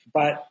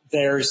 but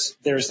there's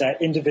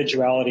that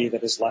individuality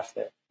that is left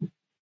there.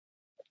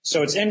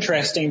 So it's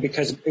interesting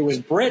because it was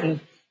Britain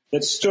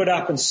that stood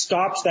up and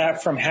stopped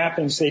that from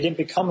happening, so they didn't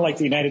become like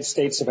the United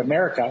States of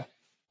America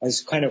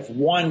as kind of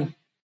one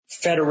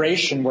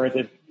federation where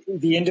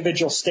the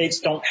individual states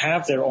don't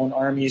have their own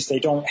armies, they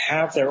don't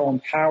have their own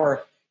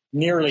power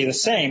nearly the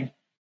same.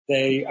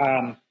 They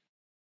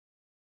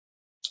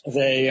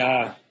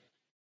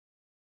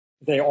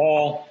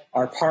all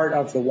are part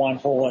of the one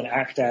whole and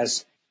act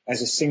as a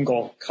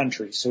single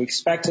country. So we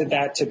expected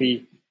that to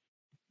be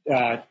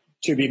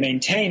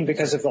maintained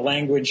because of the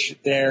language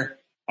there.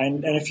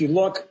 And if you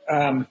look,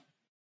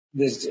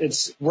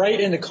 it's right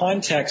in the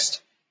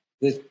context.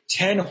 The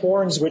 10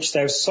 horns which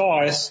thou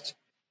sawest,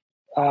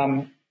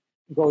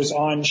 goes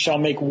on, shall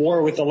make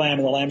war with the Lamb,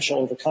 and the Lamb shall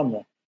overcome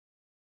them.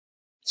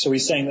 So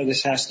he's saying that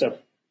this has to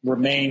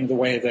remain the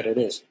way that it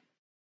is.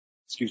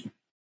 Excuse me.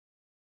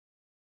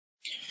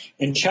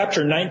 In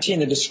chapter 19,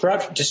 the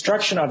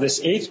destruction of this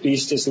eighth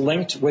beast is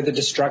linked with the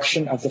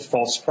destruction of the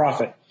false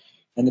prophet.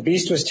 And the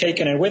beast was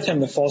taken, and with him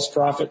the false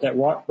prophet that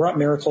wrought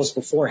miracles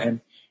before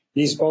him.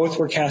 These both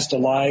were cast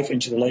alive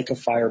into the lake of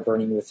fire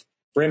burning with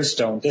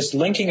brimstone. This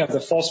linking of the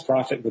false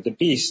prophet with the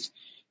beast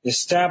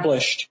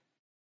established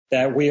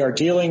that we are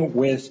dealing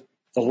with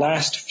the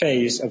last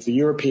phase of the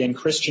European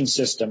Christian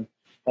system,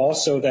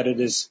 also that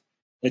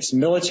its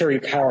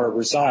military power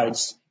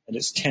resides in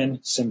its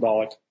 10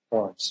 symbolic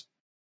horns.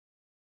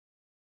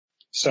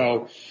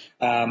 So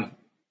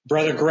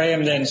Brother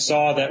Graham then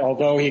saw that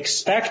although he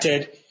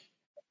expected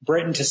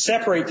Britain to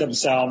separate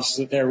themselves,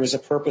 that there was a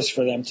purpose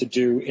for them to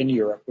do in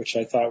Europe, which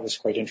I thought was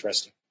quite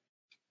interesting.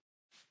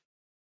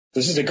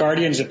 This is the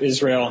Guardians of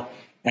Israel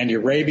and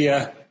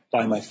Arabia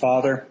by my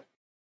father.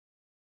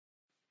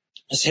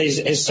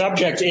 His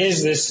subject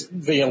is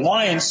the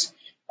alliance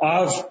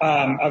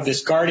of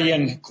this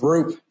guardian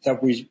group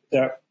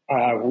that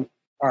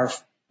are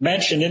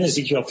mentioned in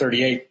Ezekiel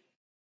 38.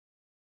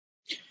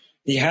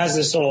 He has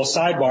this little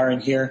sidebar in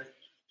here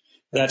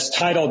that's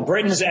titled,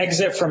 Britain's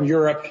exit from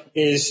Europe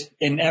is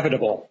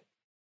inevitable.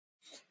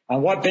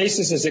 On what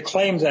basis is it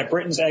claimed that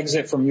Britain's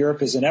exit from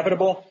Europe is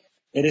inevitable?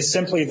 It is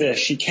simply this: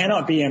 she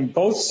cannot be in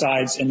both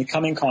sides in the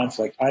coming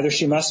conflict. Either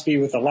she must be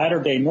with the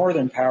latter-day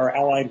northern power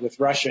allied with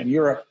Russia and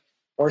Europe,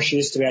 or she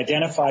is to be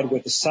identified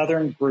with the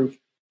southern group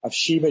of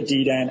Sheba,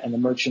 Dedan, and the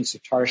merchants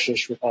of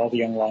Tarshish with all the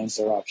young lions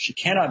thereof. She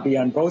cannot be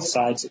on both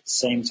sides at the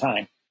same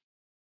time.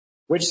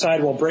 Which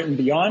side will Britain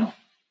be on?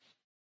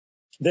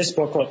 This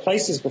booklet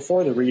places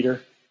before the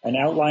reader an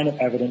outline of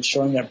evidence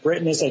showing that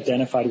Britain is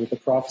identified with the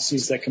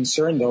prophecies that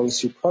concern those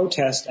who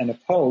protest and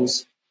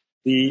oppose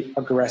the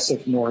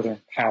aggressive northern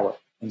power.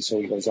 And so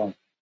he goes on.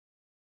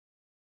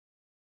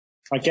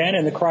 Again,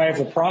 in the cry of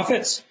the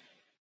prophets,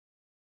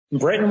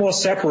 Britain will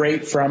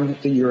separate from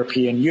the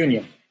European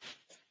Union.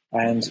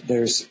 And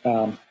there's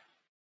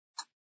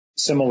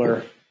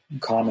similar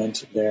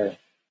comment there.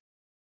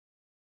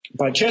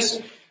 But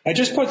I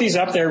just put these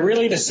up there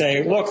really to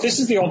say, look, this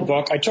is the old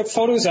book. I took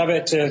photos of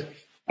it to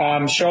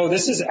show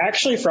this is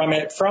actually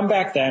from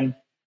back then.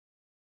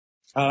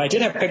 I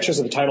did have pictures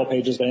of the title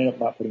pages, but I ended up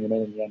not putting them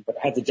in the end, but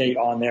I had the date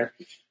on there.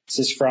 This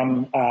is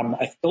from,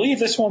 I believe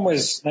this one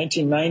was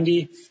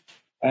 1990,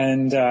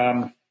 and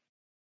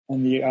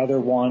the other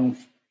one,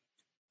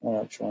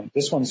 which one?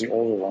 This one's the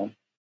older one.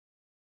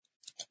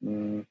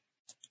 Hang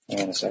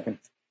on a second.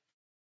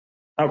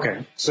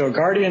 Okay, so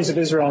Guardians of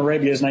Israel and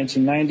Arabia is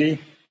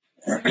 1990,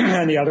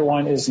 and the other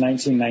one is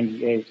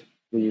 1998,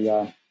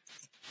 the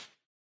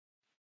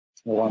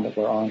one that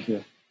we're on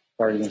here.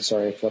 Guardians,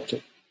 sorry, I flipped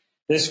it.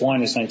 This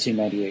one is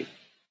 1998.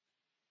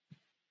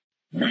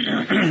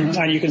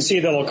 And you can see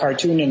the little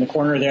cartoon in the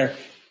corner there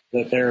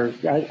that they're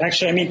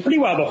actually, I mean, pretty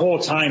well the whole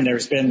time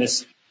there's been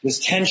this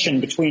tension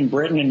between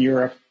Britain and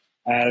Europe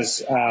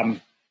as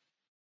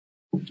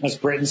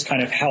Britain's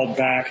kind of held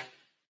back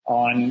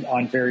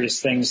on various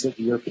things that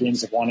the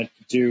Europeans have wanted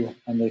to do,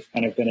 and they've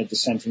kind of been a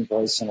dissenting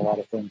voice in a lot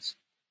of things.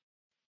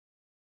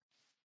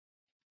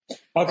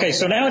 Okay,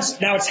 so now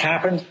it's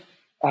happened.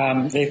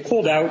 They've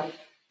pulled out,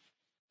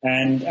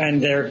 and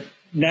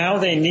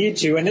they need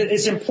to, and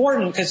it's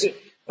important because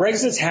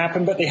Brexit's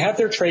happened, but they have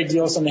their trade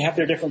deals and they have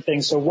their different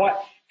things. So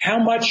how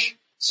much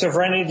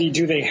sovereignty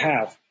do they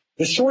have?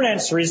 The short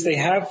answer is they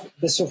have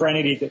the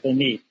sovereignty that they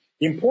need.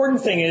 The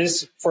important thing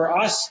is for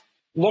us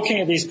looking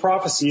at these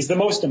prophecies, the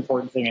most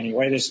important thing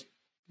anyway, there's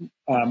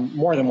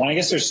more than one. I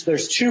guess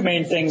there's two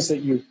main things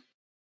that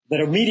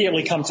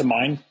immediately come to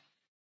mind.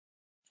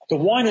 The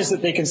one is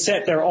that they can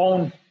set their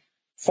own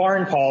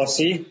foreign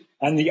policy,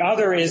 and the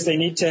other is they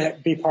need to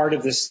be part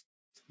of this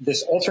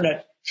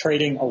alternate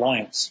trading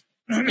alliance.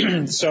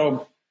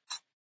 So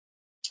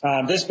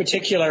this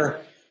particular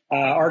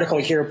article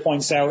here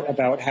points out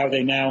about how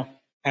they now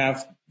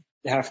have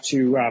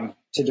to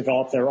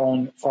develop their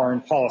own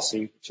foreign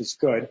policy, which is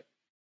good.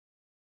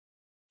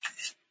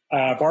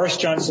 Boris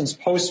Johnson's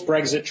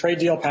post-Brexit trade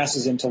deal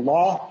passes into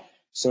law,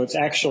 so it's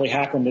actually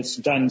happened. It's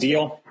a done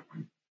deal.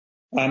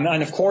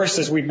 And of course,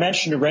 as we've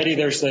mentioned already,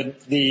 there's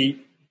the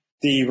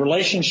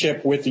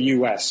relationship with the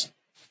U.S.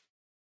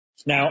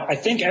 Now, I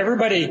think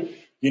everybody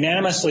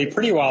unanimously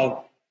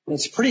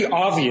it's pretty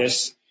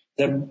obvious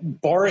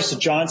that Boris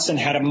Johnson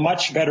had a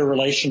much better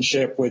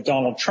relationship with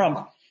Donald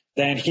Trump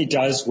than he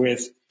does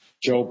with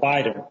Joe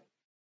Biden.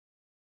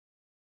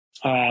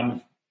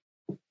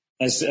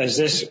 As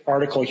this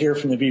article here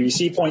from the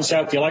BBC points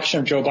out, the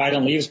election of Joe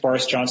Biden leaves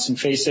Boris Johnson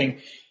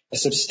facing a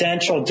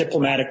substantial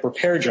diplomatic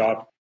repair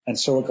job, and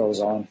so it goes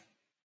on.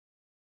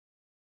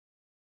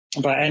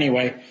 But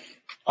anyway,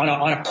 on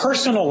a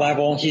personal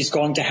level, he's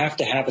going to have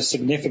a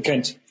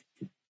significant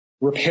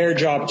repair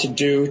job to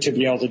do to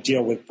be able to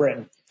deal with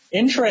Britain.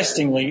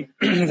 Interestingly,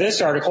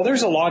 this article,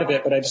 there's a lot of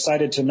it, but I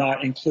decided to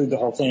not include the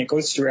whole thing. It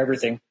goes through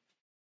everything.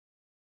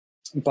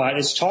 But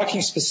it's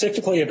talking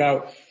specifically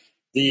about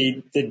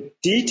the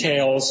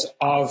details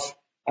of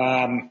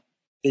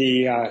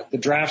the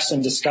drafts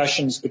and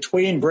discussions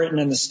between Britain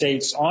and the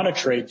States on a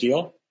trade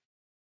deal.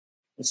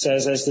 It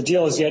says, as the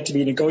deal is yet to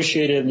be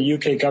negotiated and the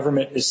UK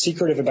government is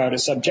secretive about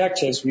its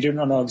objectives, we do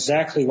not know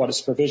exactly what its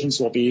provisions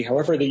will be.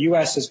 However, the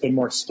US has been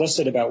more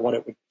explicit about what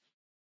it would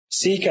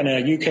seek in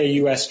a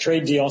UK-US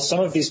trade deal.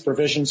 Some of these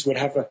provisions would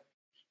have a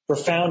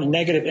profound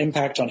negative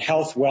impact on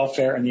health,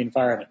 welfare, and the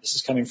environment. This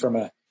is coming from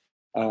a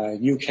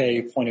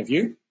UK point of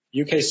view.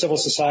 UK civil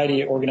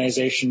society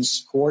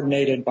organizations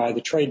coordinated by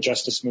the trade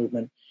justice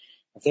movement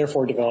have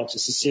therefore developed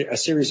a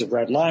series of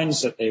red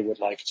lines that they would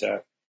like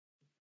to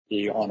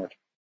be honored.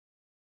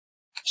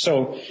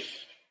 So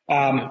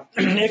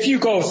if you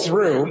go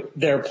through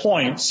their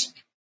points,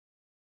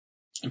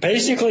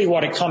 basically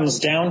what it comes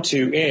down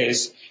to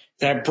is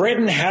that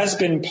Britain has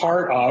been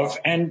part of,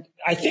 and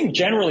I think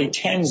generally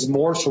tends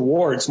more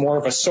towards more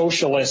of a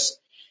socialist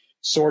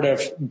sort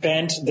of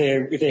bent.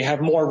 They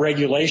have more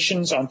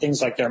regulations on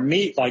things like their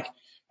meat, like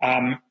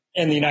in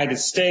the United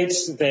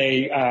States,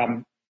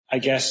 I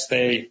guess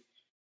they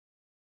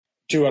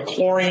do a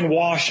chlorine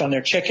wash on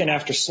their chicken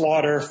after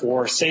slaughter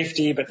for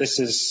safety, but this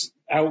is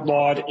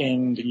outlawed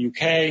in the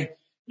UK.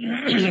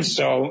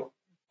 So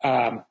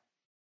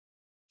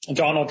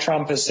Donald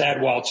Trump has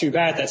said, well, too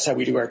bad, that's how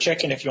we do our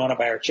chicken. If you want to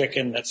buy our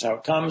chicken, that's how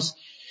it comes.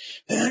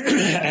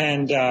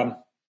 And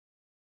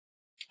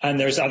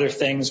there's other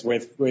things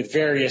with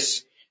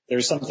various,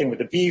 there's something with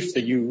the beef.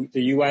 The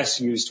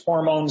US used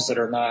hormones that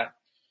are not,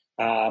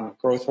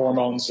 growth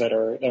hormones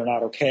they're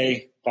not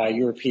okay by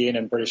European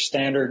and British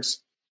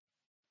standards.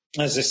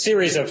 There's a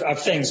series of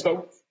things,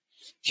 but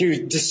if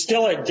you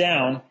distill it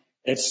down,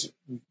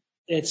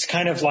 it's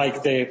kind of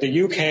like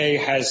the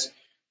UK has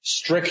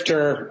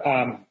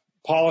stricter,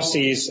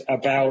 policies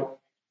about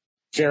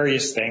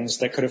various things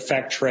that could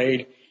affect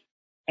trade.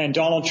 And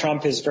Donald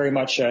Trump is very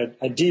much a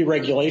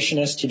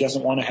deregulationist. He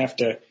doesn't want to have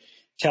to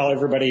tell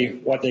everybody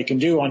what they can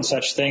do on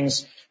such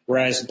things,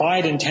 whereas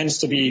Biden tends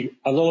to be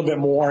a little bit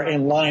more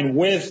in line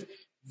with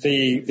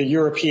the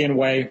European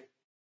way,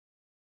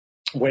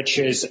 which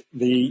is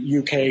the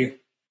UK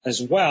as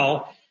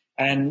well,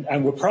 and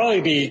would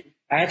probably be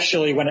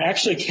actually, when it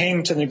actually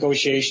came to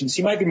negotiations,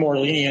 he might be more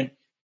lenient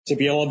to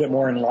be a little bit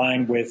more in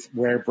line with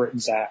where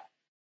Britain's at.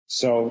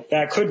 So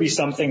that could be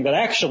something that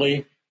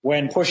actually,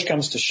 when push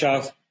comes to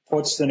shove,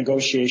 puts the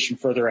negotiation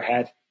further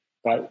ahead,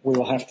 but we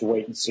will have to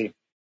wait and see.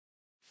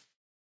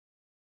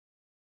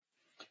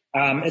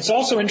 It's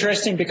also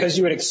interesting because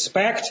you would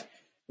expect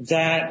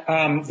that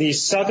the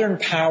southern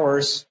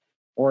powers,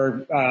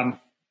 or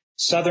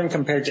southern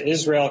compared to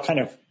Israel, kind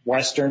of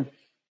western,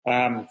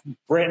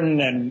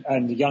 Britain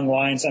and the Young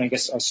Lions, and I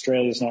guess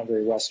Australia is not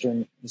very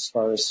western as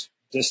far as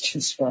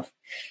distance from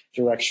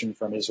direction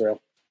from Israel.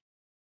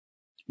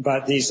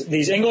 But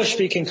these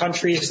English-speaking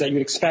countries that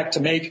you'd expect to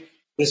make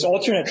this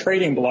alternate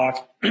trading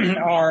bloc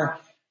are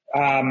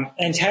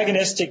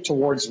antagonistic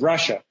towards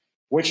Russia,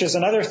 which is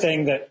another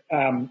thing that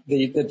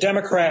the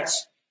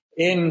Democrats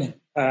in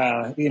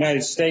the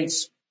United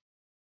States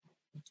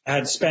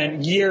had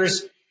spent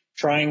years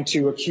trying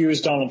to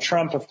accuse Donald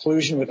Trump of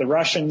collusion with the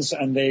Russians,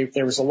 and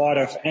there was a lot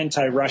of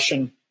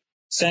anti-Russian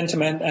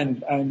sentiment,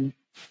 and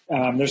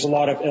there's a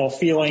lot of ill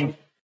feeling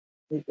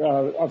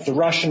of the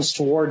Russians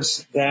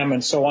towards them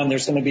and so on.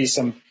 There's going to be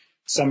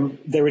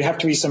there would have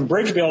to be some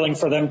bridge building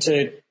for them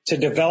to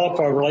develop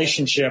a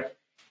relationship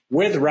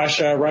with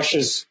Russia.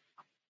 Russia's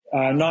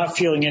not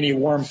feeling any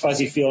warm,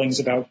 fuzzy feelings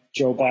about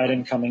Joe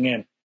Biden coming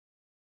in.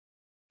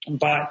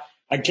 But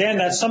again,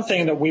 that's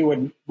something that we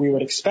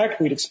would expect.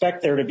 We'd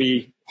expect there to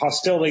be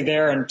hostility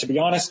there. And to be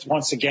honest,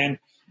 once again,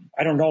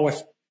 I don't know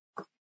if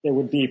it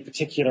would be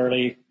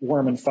particularly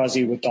warm and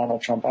fuzzy with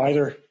Donald Trump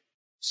either.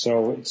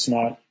 So it's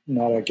not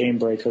a game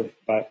breaker,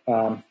 but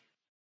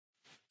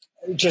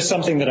just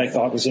something that I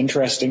thought was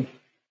interesting.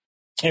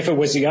 If it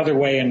was the other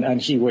way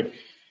and he would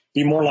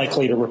be more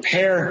likely to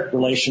repair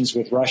relations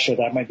with Russia,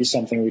 that might be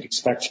something we'd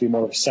expect to be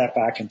more of a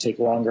setback and take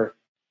longer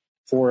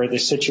for the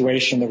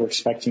situation that we're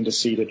expecting to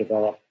see to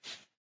develop.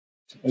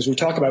 As we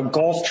talk about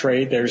Gulf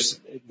trade, there's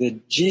the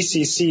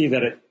GCC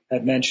that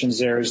it mentions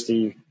there is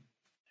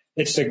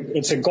it's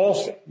a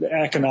Gulf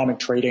Economic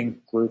Trading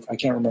Group. I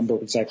can't remember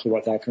exactly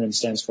what the acronym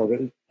stands for,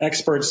 but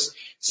experts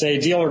say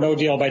deal or no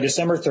deal by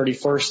December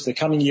 31st, the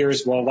coming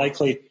years will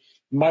likely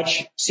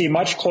see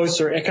much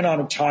closer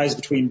economic ties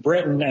between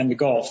Britain and the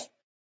Gulf,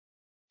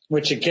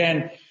 which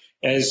again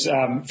is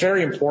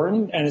very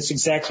important, and it's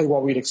exactly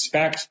what we'd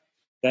expect,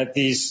 that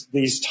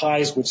these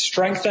ties would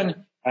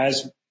strengthen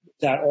as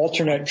that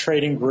alternate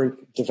trading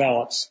group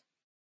develops.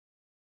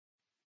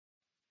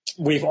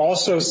 We've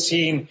also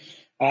seen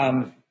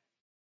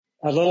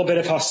a little bit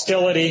of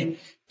hostility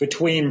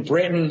between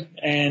Britain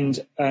and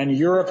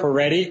Europe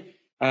already.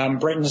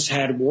 Britain's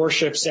had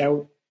warships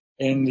out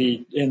in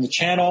the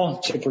Channel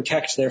to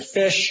protect their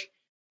fish.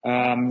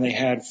 They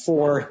had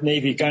 4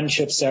 Navy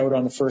gunships out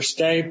on the first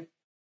day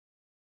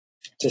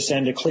to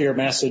send a clear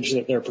message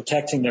that they're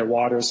protecting their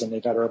waters and they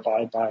better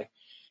abide by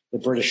the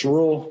British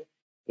rule.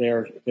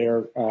 They're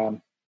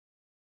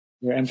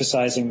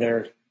emphasizing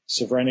their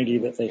sovereignty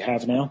that they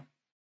have now.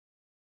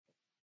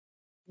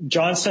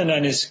 Johnson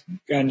and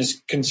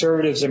his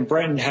conservatives in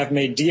Britain have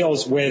made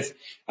deals with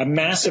a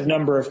massive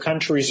number of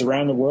countries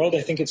around the world.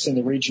 I think it's in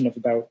the region of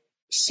about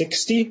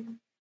 60,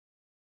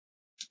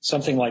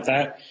 something like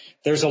that.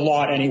 There's a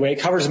lot anyway.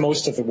 It covers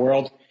most of the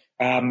world.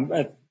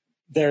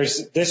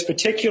 There's this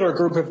particular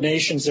group of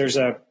nations. There's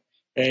I'll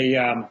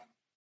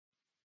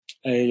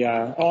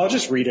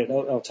just read it.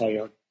 I'll tell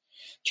you.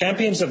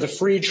 Champions of the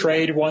free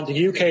trade want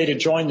the UK to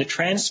join the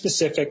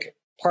Trans-Pacific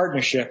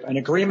Partnership, an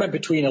agreement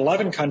between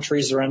 11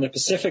 countries around the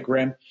Pacific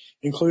Rim,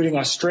 including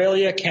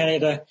Australia,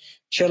 Canada,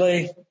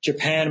 Chile,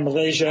 Japan,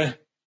 Malaysia,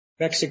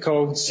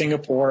 Mexico,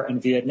 Singapore, and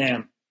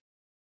Vietnam.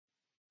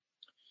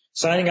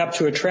 Signing up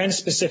to a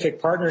Trans-Pacific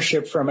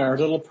Partnership from our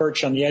little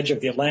perch on the edge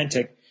of the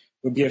Atlantic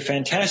would be a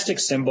fantastic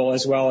symbol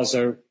as well as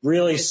a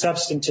really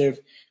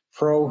substantive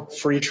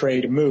pro-free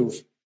trade move.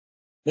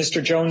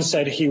 Mr. Jones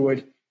said he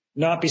would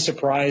not be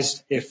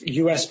surprised if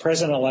U.S.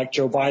 President-elect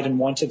Joe Biden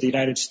wanted the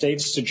United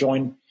States to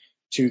join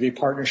to the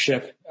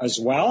partnership as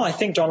well. I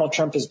think Donald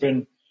Trump has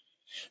been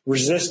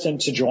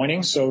resistant to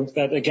joining, so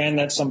that again,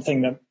 that's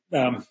something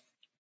that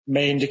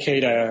may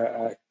indicate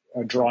a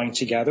drawing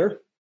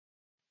together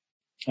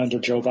under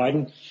Joe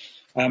Biden.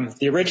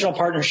 The original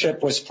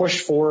partnership was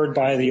pushed forward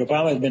by the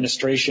Obama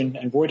administration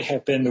and would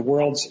have been the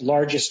world's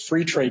largest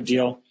free trade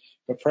deal,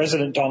 but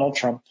President Donald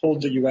Trump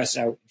pulled the U.S.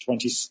 out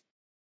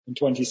in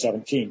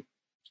 2017.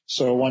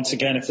 So once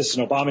again, if this is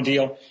an Obama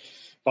deal,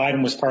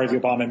 Biden was part of the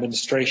Obama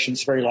administration,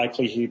 it's very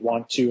likely he'd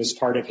want to, as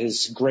part of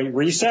his Great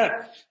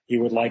Reset, he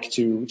would like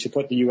to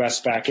put the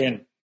U.S. back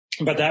in.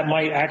 But that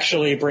might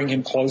actually bring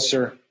him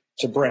closer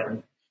to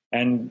Britain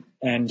and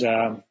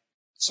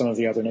some of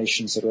the other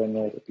nations that are in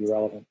there that would be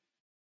relevant.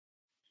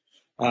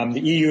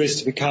 The EU is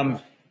to become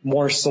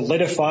more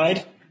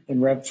solidified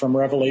from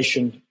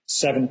Revelation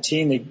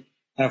 17. They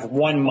have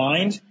one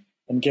mind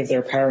and give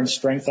their power and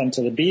strength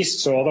unto the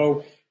beast. So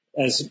although,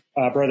 as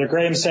Brother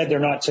Graham said, they're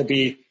not to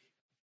be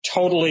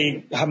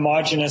totally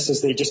homogenous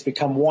as they just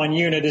become one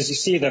unit. As you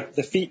see the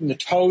feet and the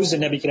toes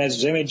in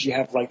Nebuchadnezzar's image, you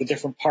have like the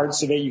different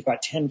parts of it. You've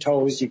got 10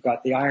 toes. You've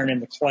got the iron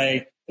and the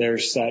clay.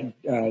 There's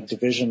that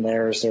division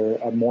there as they're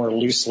a more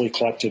loosely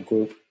collected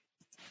group.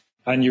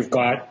 And you've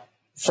got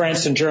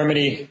France and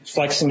Germany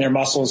flexing their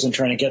muscles and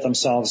trying to get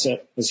themselves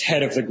as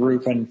head of the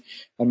group and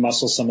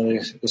muscle some of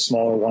the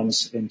smaller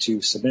ones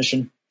into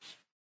submission.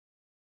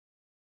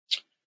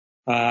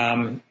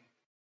 And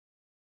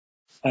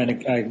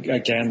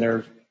again,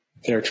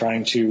 they're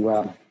trying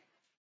to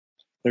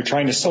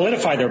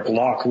solidify their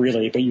bloc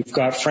really, but you've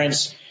got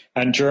France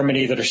and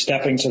Germany that are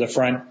stepping to the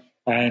front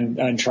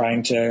and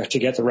trying to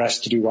get the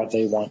rest to do what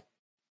they want.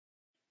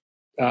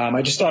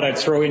 I just thought I'd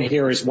throw in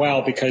here as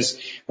well because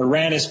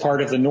Iran is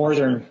part of the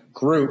northern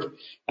group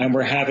and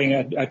we're having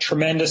a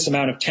tremendous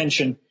amount of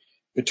tension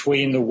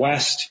between the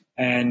West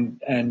and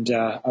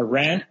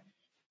Iran.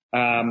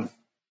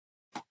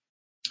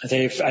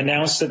 They've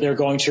announced that they're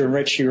going to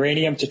enrich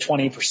uranium to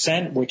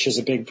 20%, which is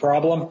a big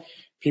problem.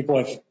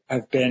 People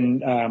have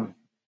been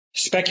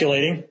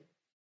speculating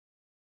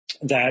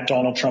that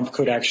Donald Trump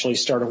could actually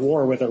start a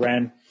war with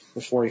Iran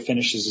before he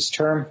finishes his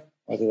term.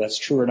 Whether that's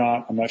true or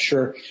not, I'm not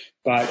sure.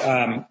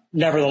 But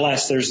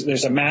nevertheless,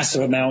 there's a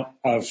massive amount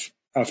of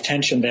of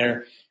tension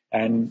there,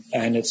 and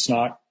it's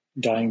not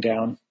dying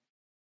down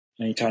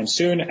anytime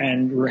soon.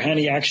 And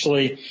Rouhani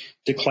actually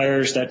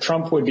declares that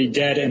Trump would be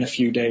dead in a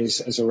few days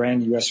as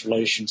Iran-U.S.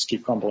 relations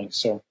keep crumbling.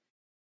 So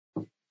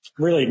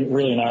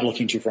really not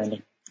looking too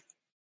friendly.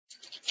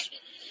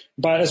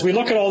 But as we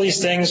look at all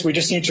these things, we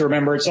just need to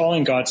remember it's all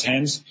in God's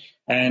hands.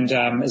 And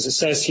as it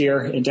says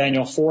here in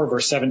Daniel 4,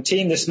 verse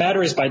 17, this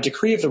matter is by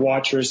decree of the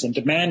watchers and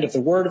demand of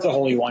the word of the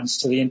holy ones,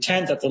 to the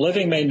intent that the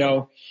living may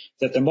know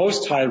that the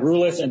Most High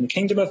ruleth in the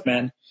kingdom of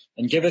men,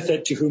 and giveth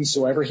it to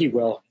whomsoever he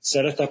will, and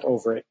setteth up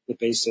over it the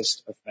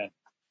basest of men.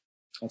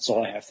 That's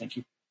all I have. Thank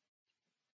you.